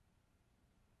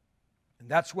 And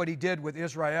that's what He did with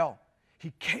Israel.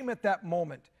 He came at that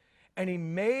moment and He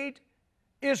made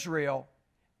Israel,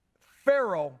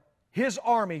 Pharaoh, his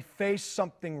army, face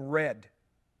something red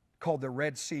called the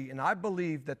Red Sea. And I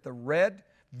believe that the red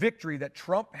victory that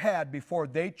Trump had before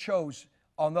they chose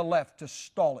on the left to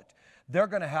stall it, they're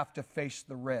going to have to face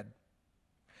the red.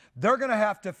 They're going to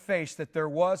have to face that there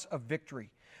was a victory.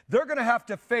 They're going to have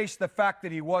to face the fact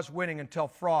that he was winning until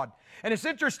fraud. And it's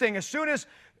interesting, as soon as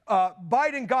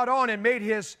Biden got on and made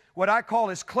his, what I call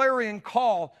his clarion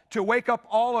call to wake up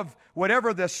all of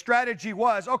whatever the strategy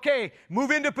was, okay,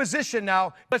 move into position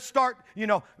now. Let's start,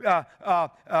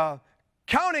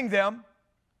 counting them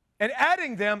and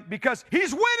adding them because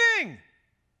he's winning.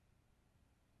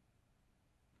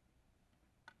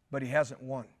 But he hasn't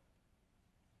won.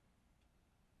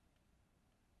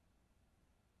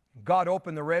 God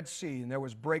opened the Red Sea and there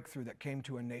was breakthrough that came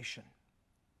to a nation.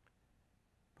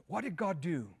 But what did God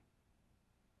do?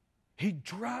 He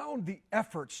drowned the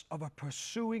efforts of a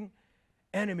pursuing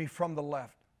enemy from the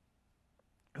left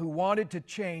who wanted to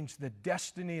change the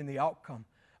destiny and the outcome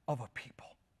of a people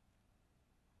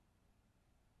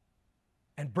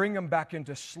and bring them back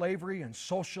into slavery and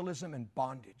socialism and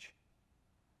bondage.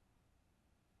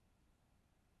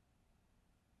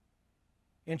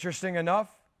 Interesting enough,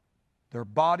 their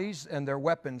bodies and their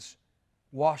weapons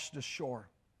washed ashore.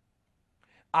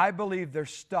 I believe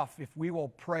there's stuff, if we will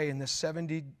pray in this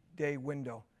 70-day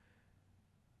window,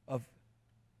 of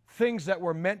things that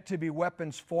were meant to be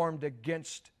weapons formed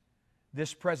against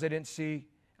this presidency,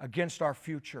 against our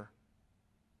future,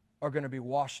 are going to be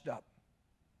washed up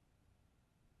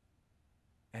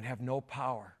and have no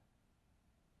power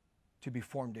to be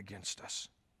formed against us.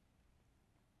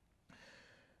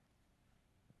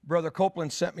 Brother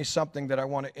Copeland sent me something that I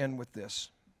want to end with this.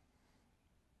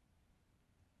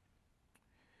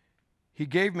 He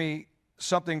gave me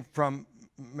something from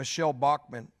Michelle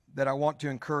Bachman that I want to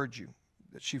encourage you,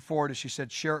 that she forwarded. She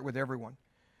said, share it with everyone.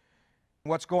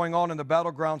 What's going on in the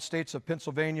battleground states of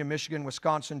Pennsylvania, Michigan,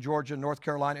 Wisconsin, Georgia, North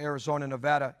Carolina, Arizona,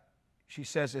 Nevada, she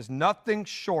says, is nothing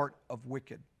short of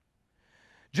wicked.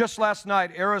 Just last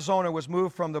night, Arizona was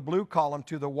moved from the blue column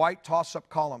to the white toss-up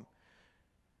column.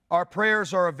 Our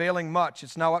prayers are availing much.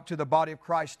 It's now up to the body of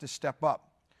Christ to step up.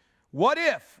 What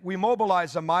if we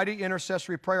mobilize a mighty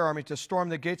intercessory prayer army to storm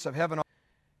the gates of heaven?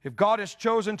 If God has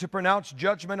chosen to pronounce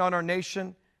judgment on our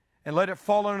nation and let it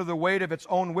fall under the weight of its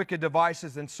own wicked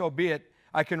devices, then so be it.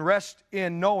 I can rest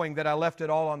in knowing that I left it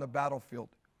all on the battlefield.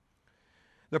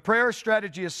 The prayer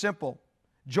strategy is simple.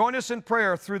 Join us in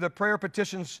prayer through the prayer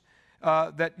petitions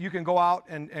that you can go out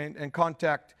and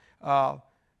contact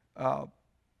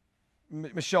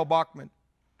Michelle Bachman,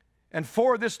 and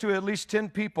forward this to at least 10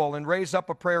 people and raise up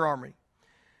a prayer army.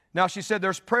 Now, she said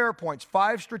there's prayer points,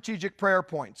 5 strategic prayer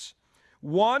points.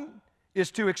 One is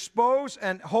to expose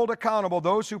and hold accountable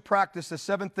those who practice the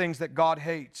 7 things that God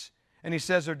hates. And he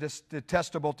says they're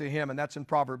detestable to him, and that's in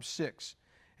Proverbs 6.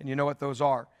 And you know what those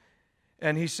are.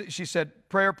 And she said,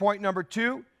 prayer point number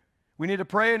 2, we need to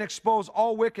pray and expose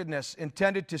all wickedness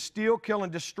intended to steal, kill,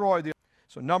 and destroy.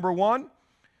 So number 1,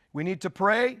 we need to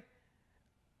pray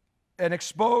and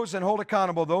expose and hold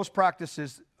accountable those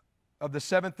practices of the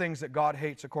 7 things that God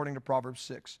hates, according to Proverbs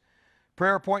 6.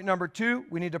 Prayer point number 2,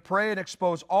 we need to pray and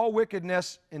expose all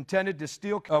wickedness intended to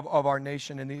steal of our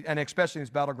nation, and especially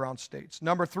these battleground states.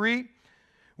 Number 3,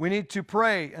 we need to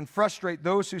pray and frustrate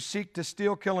those who seek to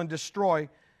steal, kill, and destroy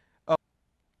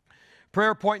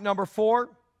Prayer point number 4,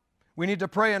 we need to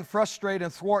pray and frustrate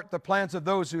and thwart the plans of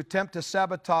those who attempt to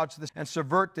sabotage this and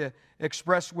subvert the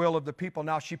express will of the people.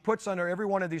 Now, she puts under every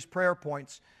one of these prayer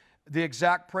points the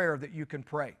exact prayer that you can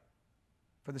pray.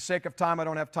 For the sake of time, I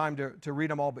don't have time to read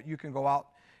them all, but you can go out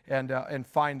and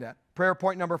find that. Prayer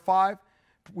point number 5,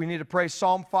 we need to pray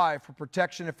Psalm 5 for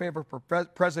protection and favor for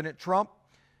President Trump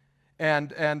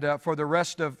and for the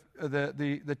rest of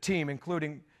the team,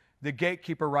 including the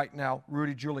gatekeeper right now,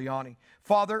 Rudy Giuliani.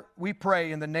 Father, we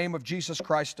pray in the name of Jesus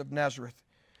Christ of Nazareth,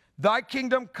 Thy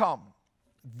kingdom come,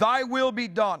 Thy will be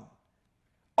done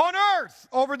on earth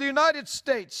over the United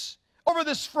States, over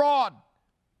this fraud.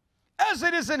 As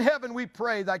it is in heaven, we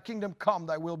pray, Thy kingdom come,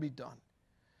 Thy will be done.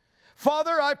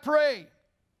 Father, I pray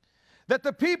that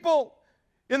the people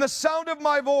in the sound of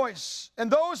my voice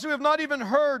and those who have not even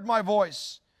heard my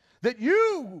voice, that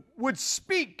You would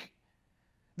speak,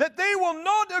 that they will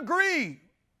not agree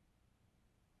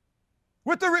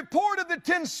with the report of the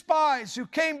 10 spies who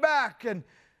came back and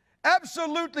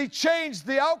absolutely changed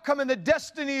the outcome and the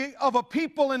destiny of a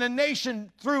people and a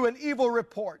nation through an evil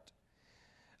report.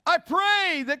 I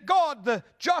pray that God, the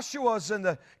Joshuas and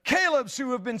the Calebs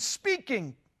who have been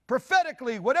speaking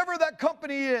prophetically, whatever that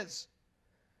company is,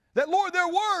 that, Lord, their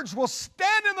words will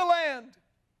stand in the land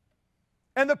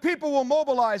and the people will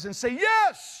mobilize and say,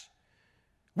 yes,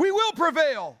 we will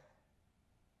prevail.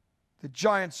 The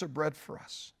giants are bred for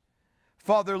us.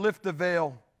 Father, lift the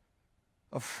veil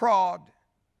of fraud,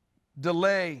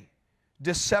 delay,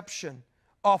 deception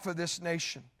off of this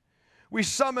nation. We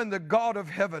summon the God of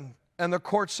heaven and the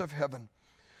courts of heaven,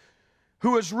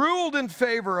 who has ruled in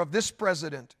favor of this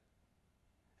president.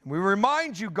 And we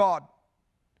remind You, God,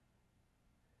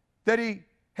 that He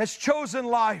has chosen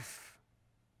life.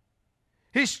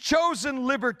 He's chosen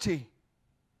liberty.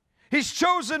 He's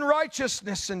chosen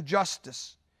righteousness and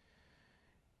justice.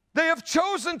 They have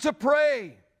chosen to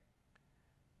pray,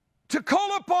 to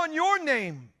call upon Your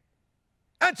name,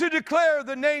 and to declare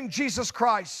the name Jesus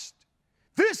Christ.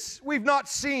 This we've not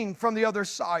seen from the other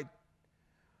side.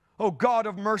 O God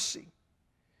of mercy,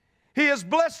 He has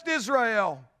blessed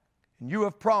Israel, and You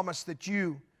have promised that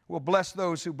You will bless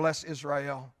those who bless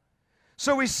Israel.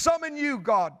 So we summon You,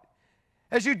 God,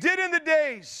 as You did in the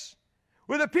days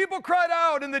where the people cried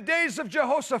out in the days of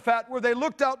Jehoshaphat, where they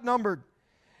looked outnumbered.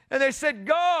 And they said,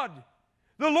 God,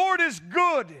 the Lord is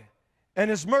good, and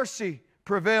His mercy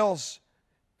prevails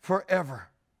forever.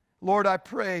 Lord, I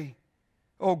pray,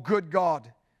 oh good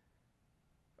God,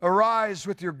 arise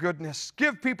with Your goodness.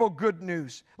 Give people good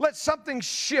news. Let something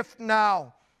shift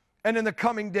now and in the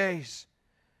coming days.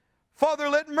 Father,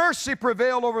 let mercy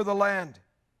prevail over the land.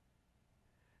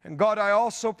 And God, I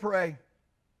also pray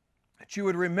that You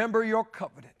would remember Your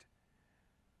covenant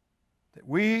that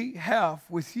we have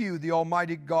with You, the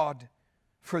Almighty God,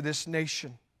 for this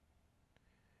nation.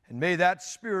 And may that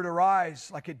spirit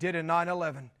arise like it did in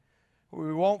 9/11.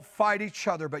 We won't fight each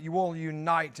other, but You will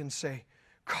unite and say,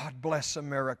 God bless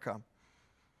America.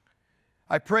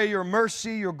 I pray Your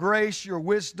mercy, Your grace, Your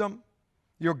wisdom,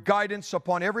 Your guidance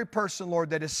upon every person, Lord,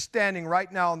 that is standing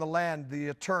right now in the land, the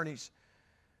attorneys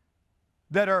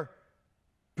that are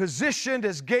positioned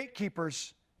as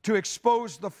gatekeepers to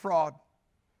expose the fraud.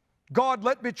 God,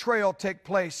 let betrayal take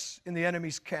place in the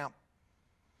enemy's camp.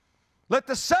 Let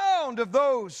the sound of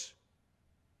those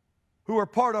who are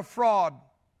part of fraud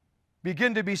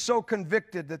begin to be so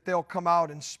convicted that they'll come out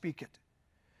and speak it.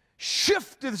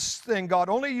 Shift this thing, God.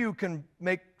 Only You can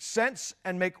make sense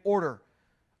and make order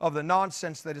of the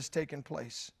nonsense that has taken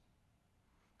place.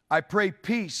 I pray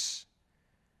peace.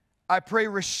 I pray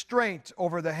restraint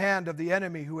over the hand of the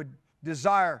enemy who would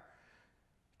desire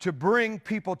to bring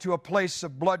people to a place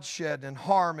of bloodshed and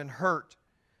harm and hurt,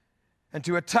 and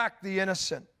to attack the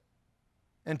innocent,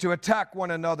 and to attack one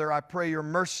another. I pray Your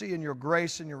mercy and Your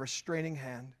grace and Your restraining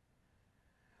hand.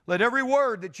 Let every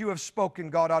word that You have spoken,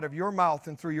 God, out of Your mouth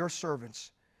and through Your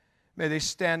servants, may they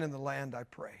stand in the land, I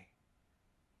pray.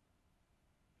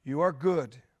 You are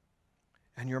good,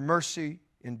 and Your mercy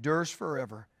endures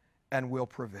forever and will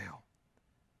prevail.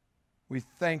 We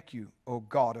thank You, O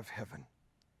God of heaven.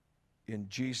 In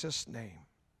Jesus' name,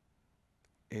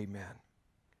 amen.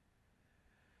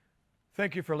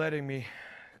 Thank you for letting me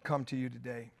come to you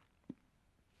today.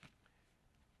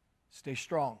 Stay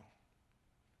strong.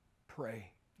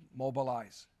 Pray.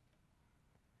 Mobilize.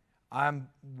 I'm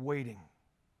waiting,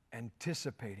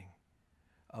 anticipating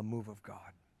a move of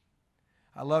God.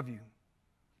 I love you.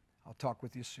 I'll talk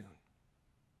with you soon.